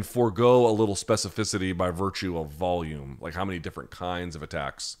forego a little specificity by virtue of volume, like how many different kinds of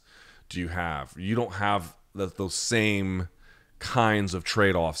attacks do you have? You don't have those same kinds of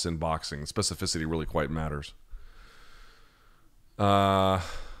trade-offs in boxing. Specificity really quite matters.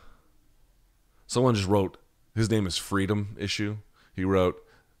 Someone just wrote, his name is Freedom Issue. He wrote,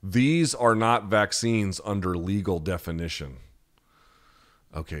 "These are not vaccines under legal definition."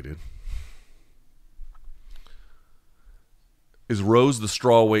 Okay, dude. Is Rose the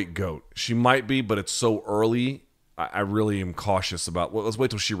strawweight GOAT? She might be, but it's so early. I really am cautious about. Well, let's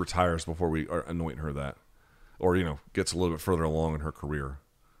wait till she retires before we anoint her that, or gets a little bit further along in her career.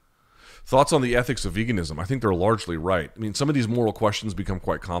 Thoughts on the ethics of veganism? I think they're largely right. I mean, some of these moral questions become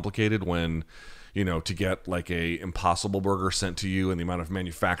quite complicated when, to get like a Impossible Burger sent to you and the amount of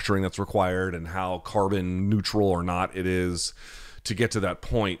manufacturing that's required and how carbon neutral or not it is to get to that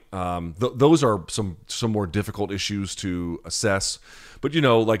point. Those are some more difficult issues to assess. But,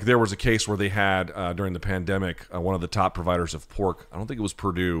 like there was a case where they had, during the pandemic, one of the top providers of pork, I don't think it was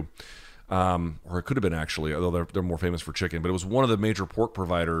Purdue, or it could have been actually, although they're more famous for chicken, but it was one of the major pork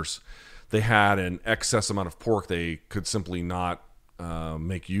providers. They had an excess amount of pork they could simply not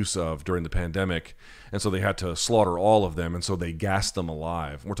make use of during the pandemic, and so they had to slaughter all of them, and so they gassed them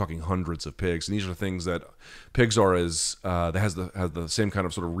alive. We're talking hundreds of pigs, and these are things that pigs are that has the same kind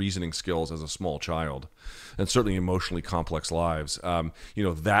of sort of reasoning skills as a small child, and certainly emotionally complex lives.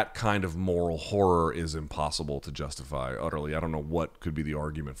 That kind of moral horror is impossible to justify utterly. I don't know what could be the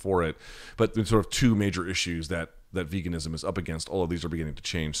argument for it, but there's sort of two major issues that veganism is up against. All of these are beginning to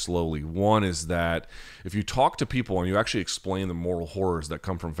change slowly. One is that if you talk to people and you actually explain the moral horrors that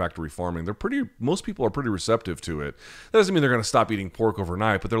come from factory farming, most people are pretty receptive to it. That doesn't mean they're going to stop eating pork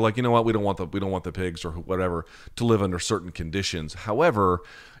overnight, but they're like, you know what, we don't want the pigs or whatever to live under certain conditions. However,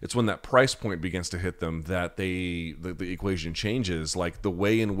 it's when that price point begins to hit them that the equation changes. Like the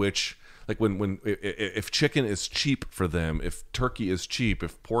way in which, like if chicken is cheap for them, if turkey is cheap,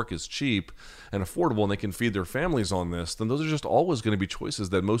 if pork is cheap and affordable, and they can feed their families on this, then those are just always going to be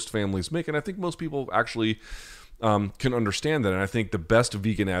choices that most families make. And I think most people actually can understand that. And I think the best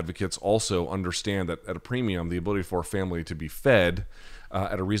vegan advocates also understand that at a premium, the ability for a family to be fed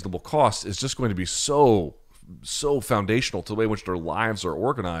at a reasonable cost is just going to be so foundational to the way in which their lives are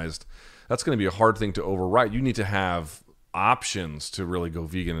organized. That's going to be a hard thing to overwrite. You need to have options to really go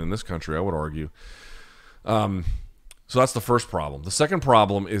vegan in this country, I would argue. So that's the first problem. The second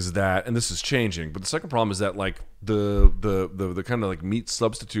problem is that, and this is changing, but the second problem is that like the kind of like meat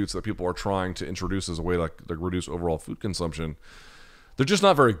substitutes that people are trying to introduce as a way like reduce overall food consumption, they're just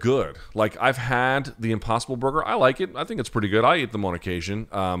not very good. Like I've had the Impossible Burger. I like it. I think it's pretty good. I eat them on occasion.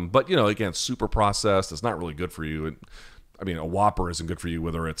 But again, super processed. It's not really good for you. A Whopper isn't good for you,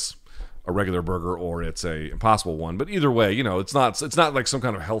 whether it's a regular burger or it's a Impossible one. But either way, it's not like some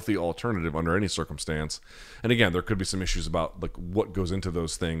kind of healthy alternative under any circumstance. And again, there could be some issues about like what goes into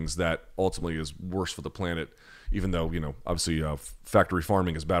those things that ultimately is worse for the planet, even though, obviously factory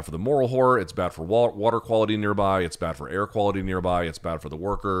farming is bad for the moral horror. It's bad for water quality nearby. It's bad for air quality nearby. It's bad for the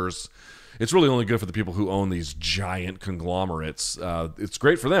workers. It's really only good for the people who own these giant conglomerates. It's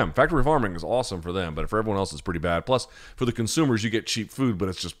great for them. Factory farming is awesome for them, but for everyone else, it's pretty bad. Plus, for the consumers, you get cheap food, but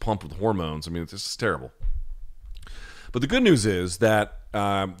it's just pumped with hormones. It's just terrible. But the good news is that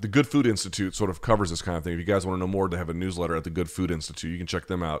the Good Food Institute sort of covers this kind of thing. If you guys want to know more, they have a newsletter at the Good Food Institute. You can check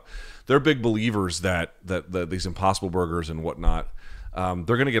them out. They're big believers that these Impossible Burgers and whatnot, they're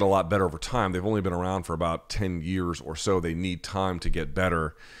going to get a lot better over time. They've only been around for about 10 years or so. They need time to get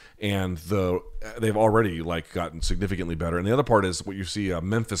better. And they've already gotten significantly better. And the other part is what you see.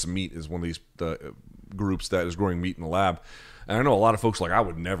 Memphis Meat is one of these groups that is growing meat in the lab. And I know a lot of folks I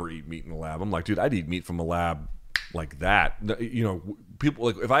would never eat meat in the lab. I'm like, dude, I'd eat meat from a lab like that. People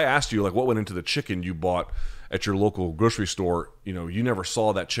if I asked you what went into the chicken you bought at your local grocery store, you never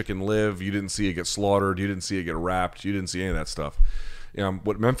saw that chicken live. You didn't see it get slaughtered. You didn't see it get wrapped. You didn't see any of that stuff.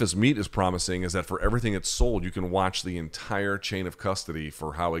 What Memphis Meat is promising is that for everything it's sold, you can watch the entire chain of custody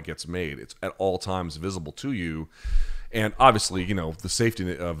for how it gets made. It's at all times visible to you. And obviously, the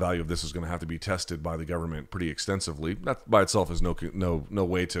safety value of this is going to have to be tested by the government pretty extensively. That by itself is no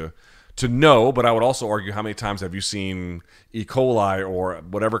way to know, but I would also argue, how many times have you seen E. coli or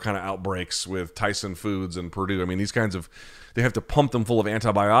whatever kind of outbreaks with Tyson Foods and Purdue? These kinds of, they have to pump them full of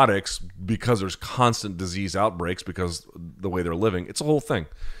antibiotics because there's constant disease outbreaks because the way they're living. It's a whole thing.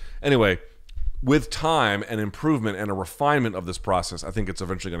 Anyway, with time and improvement and a refinement of this process, I think it's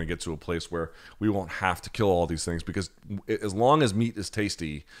eventually going to get to a place where we won't have to kill all these things, because as long as meat is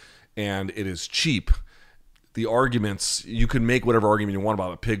tasty and it is cheap, the arguments, you can make whatever argument you want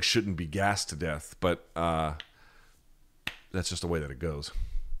about it. Pigs shouldn't be gassed to death, but that's just the way that it goes.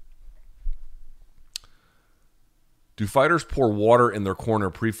 Do fighters pour water in their corner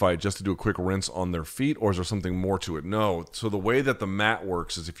pre-fight just to do a quick rinse on their feet, or is there something more to it? No. So the way that the mat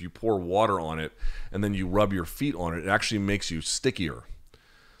works is if you pour water on it and then you rub your feet on it, it actually makes you stickier.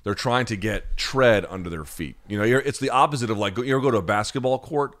 They're trying to get tread under their feet. You know, it's the opposite of like, you ever go to a basketball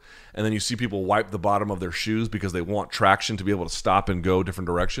court and then you see people wipe the bottom of their shoes because they want traction to be able to stop and go different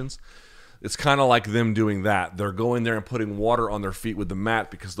directions. It's kind of like them doing that. They're going there and putting water on their feet with the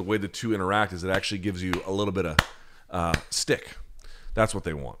mat because the way the two interact is it actually gives you a little bit of stick. That's what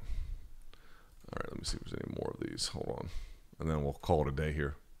they want. All right, let me see if there's any more of these. Hold on. And then we'll call it a day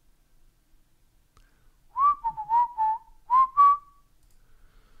here.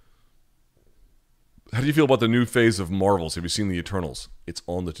 How do you feel about the new phase of Marvels? Have you seen the Eternals? It's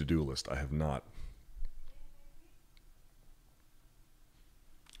on the to-do list. I have not.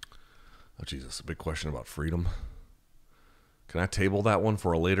 Oh, Jesus, a big question about freedom. Can I table that one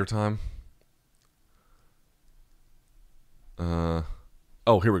for a later time?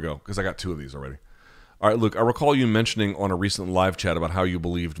 Oh, here we go, because I got two of these already. All right, Luke, I recall you mentioning on a recent live chat about how you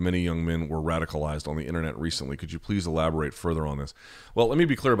believed many young men were radicalized on the internet recently. Could you please elaborate further on this? Well, let me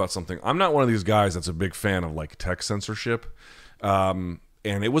be clear about something. I'm not one of these guys that's a big fan of like tech censorship. And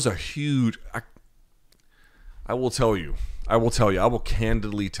it was a huge... I will tell you. I will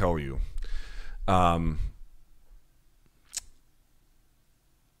candidly tell you. That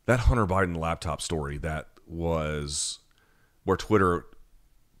Hunter Biden laptop story that was where Twitter...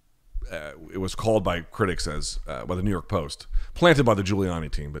 it was called by critics as by the New York Post, planted by the Giuliani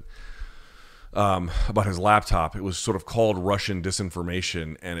team, but about his laptop. It was sort of called Russian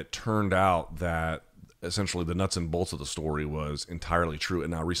disinformation, and it turned out that essentially the nuts and bolts of the story was entirely true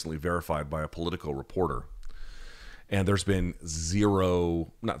and now recently verified by a Politico reporter. And there's been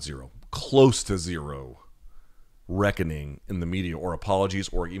close to zero reckoning in the media or apologies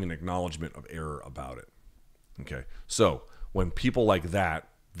or even acknowledgement of error about it. Okay, so when people like that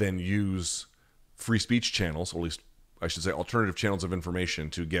then use free speech channels, or at least I should say alternative channels of information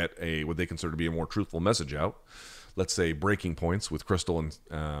to get what they consider to be a more truthful message out. Let's say Breaking Points with Crystal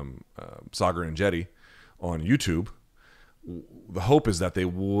and Sagar and Jetty on YouTube. The hope is that they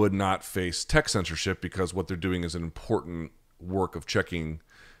would not face tech censorship because what they're doing is an important work of checking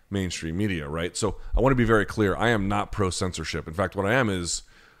mainstream media, right? So I want to be very clear. I am not pro-censorship. In fact, what I am is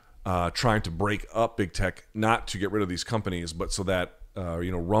trying to break up big tech, not to get rid of these companies, but so that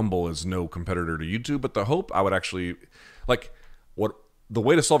Rumble is no competitor to YouTube. But the hope I would actually the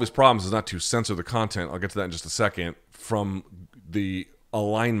way to solve these problems is not to censor the content. I'll get to that in just a second. From the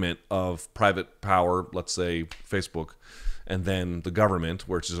alignment of private power, let's say Facebook, and then the government,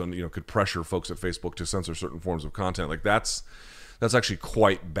 which is could pressure folks at Facebook to censor certain forms of content. Like that's actually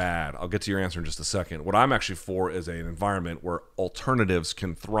quite bad. I'll get to your answer in just a second. What I'm actually for is an environment where alternatives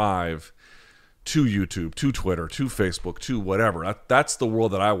can thrive to YouTube, to Twitter, to Facebook, to whatever. That's the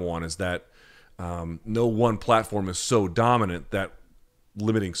world that I want, is that no one platform is so dominant that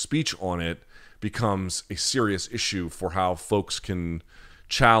limiting speech on it becomes a serious issue for how folks can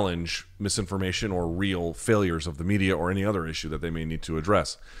challenge misinformation or real failures of the media or any other issue that they may need to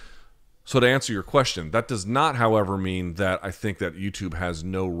address. So to answer your question, that does not, however, mean that I think that YouTube has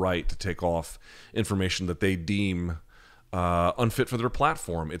no right to take off information that they deem unfit for their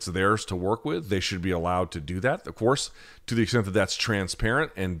platform. It's theirs to work with. They should be allowed to do that, of course, to the extent that that's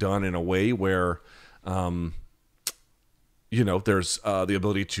transparent and done in a way where, there's the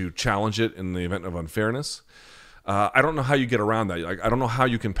ability to challenge it in the event of unfairness. I don't know how you get around that. I don't know how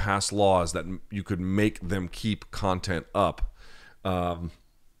you can pass laws that you could make them keep content up. I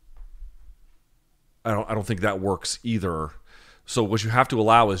don't think that works either. So what you have to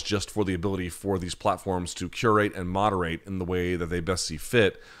allow is just for the ability for these platforms to curate and moderate in the way that they best see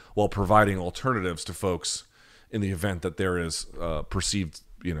fit, while providing alternatives to folks in the event that there is perceived,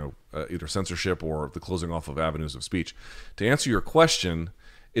 either censorship or the closing off of avenues of speech. To answer your question,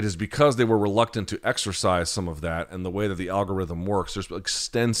 it is because they were reluctant to exercise some of that, and the way that the algorithm works. There's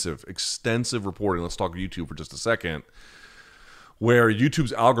extensive reporting. Let's talk YouTube for just a second, where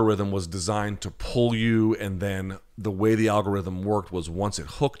YouTube's algorithm was designed to pull you, and then the way the algorithm worked was once it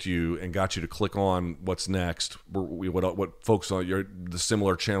hooked you and got you to click on what's next, what folks on the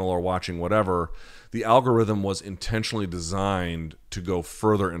similar channel are watching, whatever, the algorithm was intentionally designed to go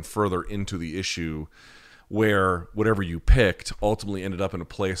further and further into the issue, where whatever you picked ultimately ended up in a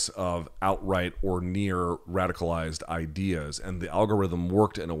place of outright or near radicalized ideas. And the algorithm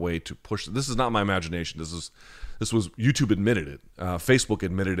worked in a way to push. This is not my imagination. This was YouTube admitted it. Facebook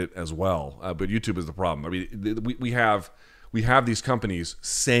admitted it as well. But YouTube is the problem. I mean, We have these companies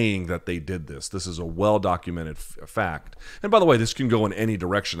saying that they did this. This is a well-documented fact. And by the way, this can go in any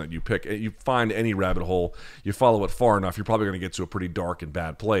direction that you pick. You find any rabbit hole, you follow it far enough, you're probably going to get to a pretty dark and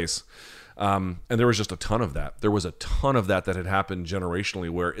bad place. And there was just a ton of that. There was a ton of that had happened generationally,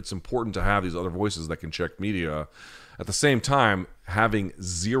 where it's important to have these other voices that can check media. At the same time, having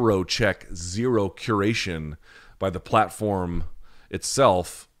zero check, zero curation by the platform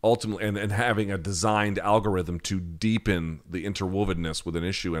itself, ultimately, and having a designed algorithm to deepen the interwovenness with an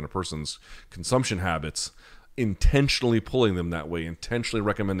issue and a person's consumption habits, intentionally pulling them that way, intentionally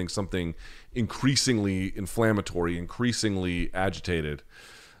recommending something increasingly inflammatory, increasingly agitated.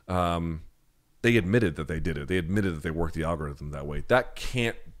 They admitted that they did it. They admitted that they worked the algorithm that way. That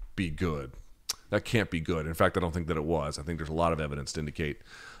can't be good. That can't be good. In fact, I don't think that it was. I think there's a lot of evidence to indicate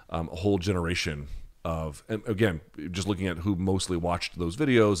a whole generation of, and again, just looking at who mostly watched those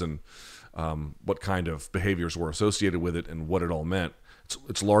videos and what kind of behaviors were associated with it and what it all meant.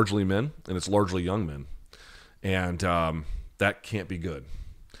 It's largely men, and it's largely young men, and that can't be good.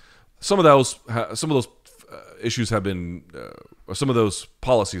 Some of those issues have been, or some of those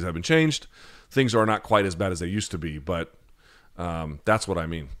policies have been changed. Things are not quite as bad as they used to be, but that's what I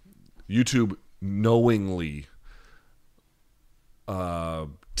mean. YouTube knowingly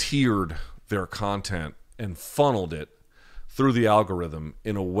tiered their content and funneled it through the algorithm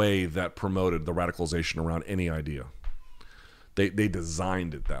in a way that promoted the radicalization around any idea. They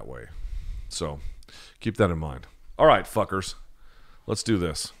designed it that way. So keep that in mind. All right, fuckers. Let's do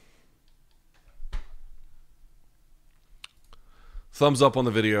this. Thumbs up on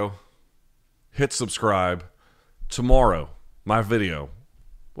the video. Hit subscribe. Tomorrow, my video.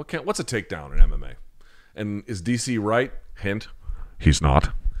 What's a takedown in MMA? And is DC right? Hint, he's not.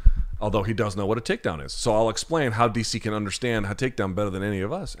 Although he does know what a takedown is. So I'll explain how DC can understand a takedown better than any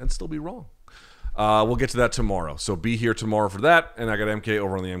of us and still be wrong. We'll get to that tomorrow. So be here tomorrow for that. And I got MK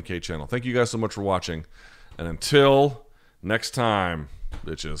over on the MK channel. Thank you guys so much for watching. And until next time,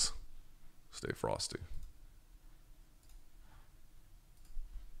 bitches, stay frosty.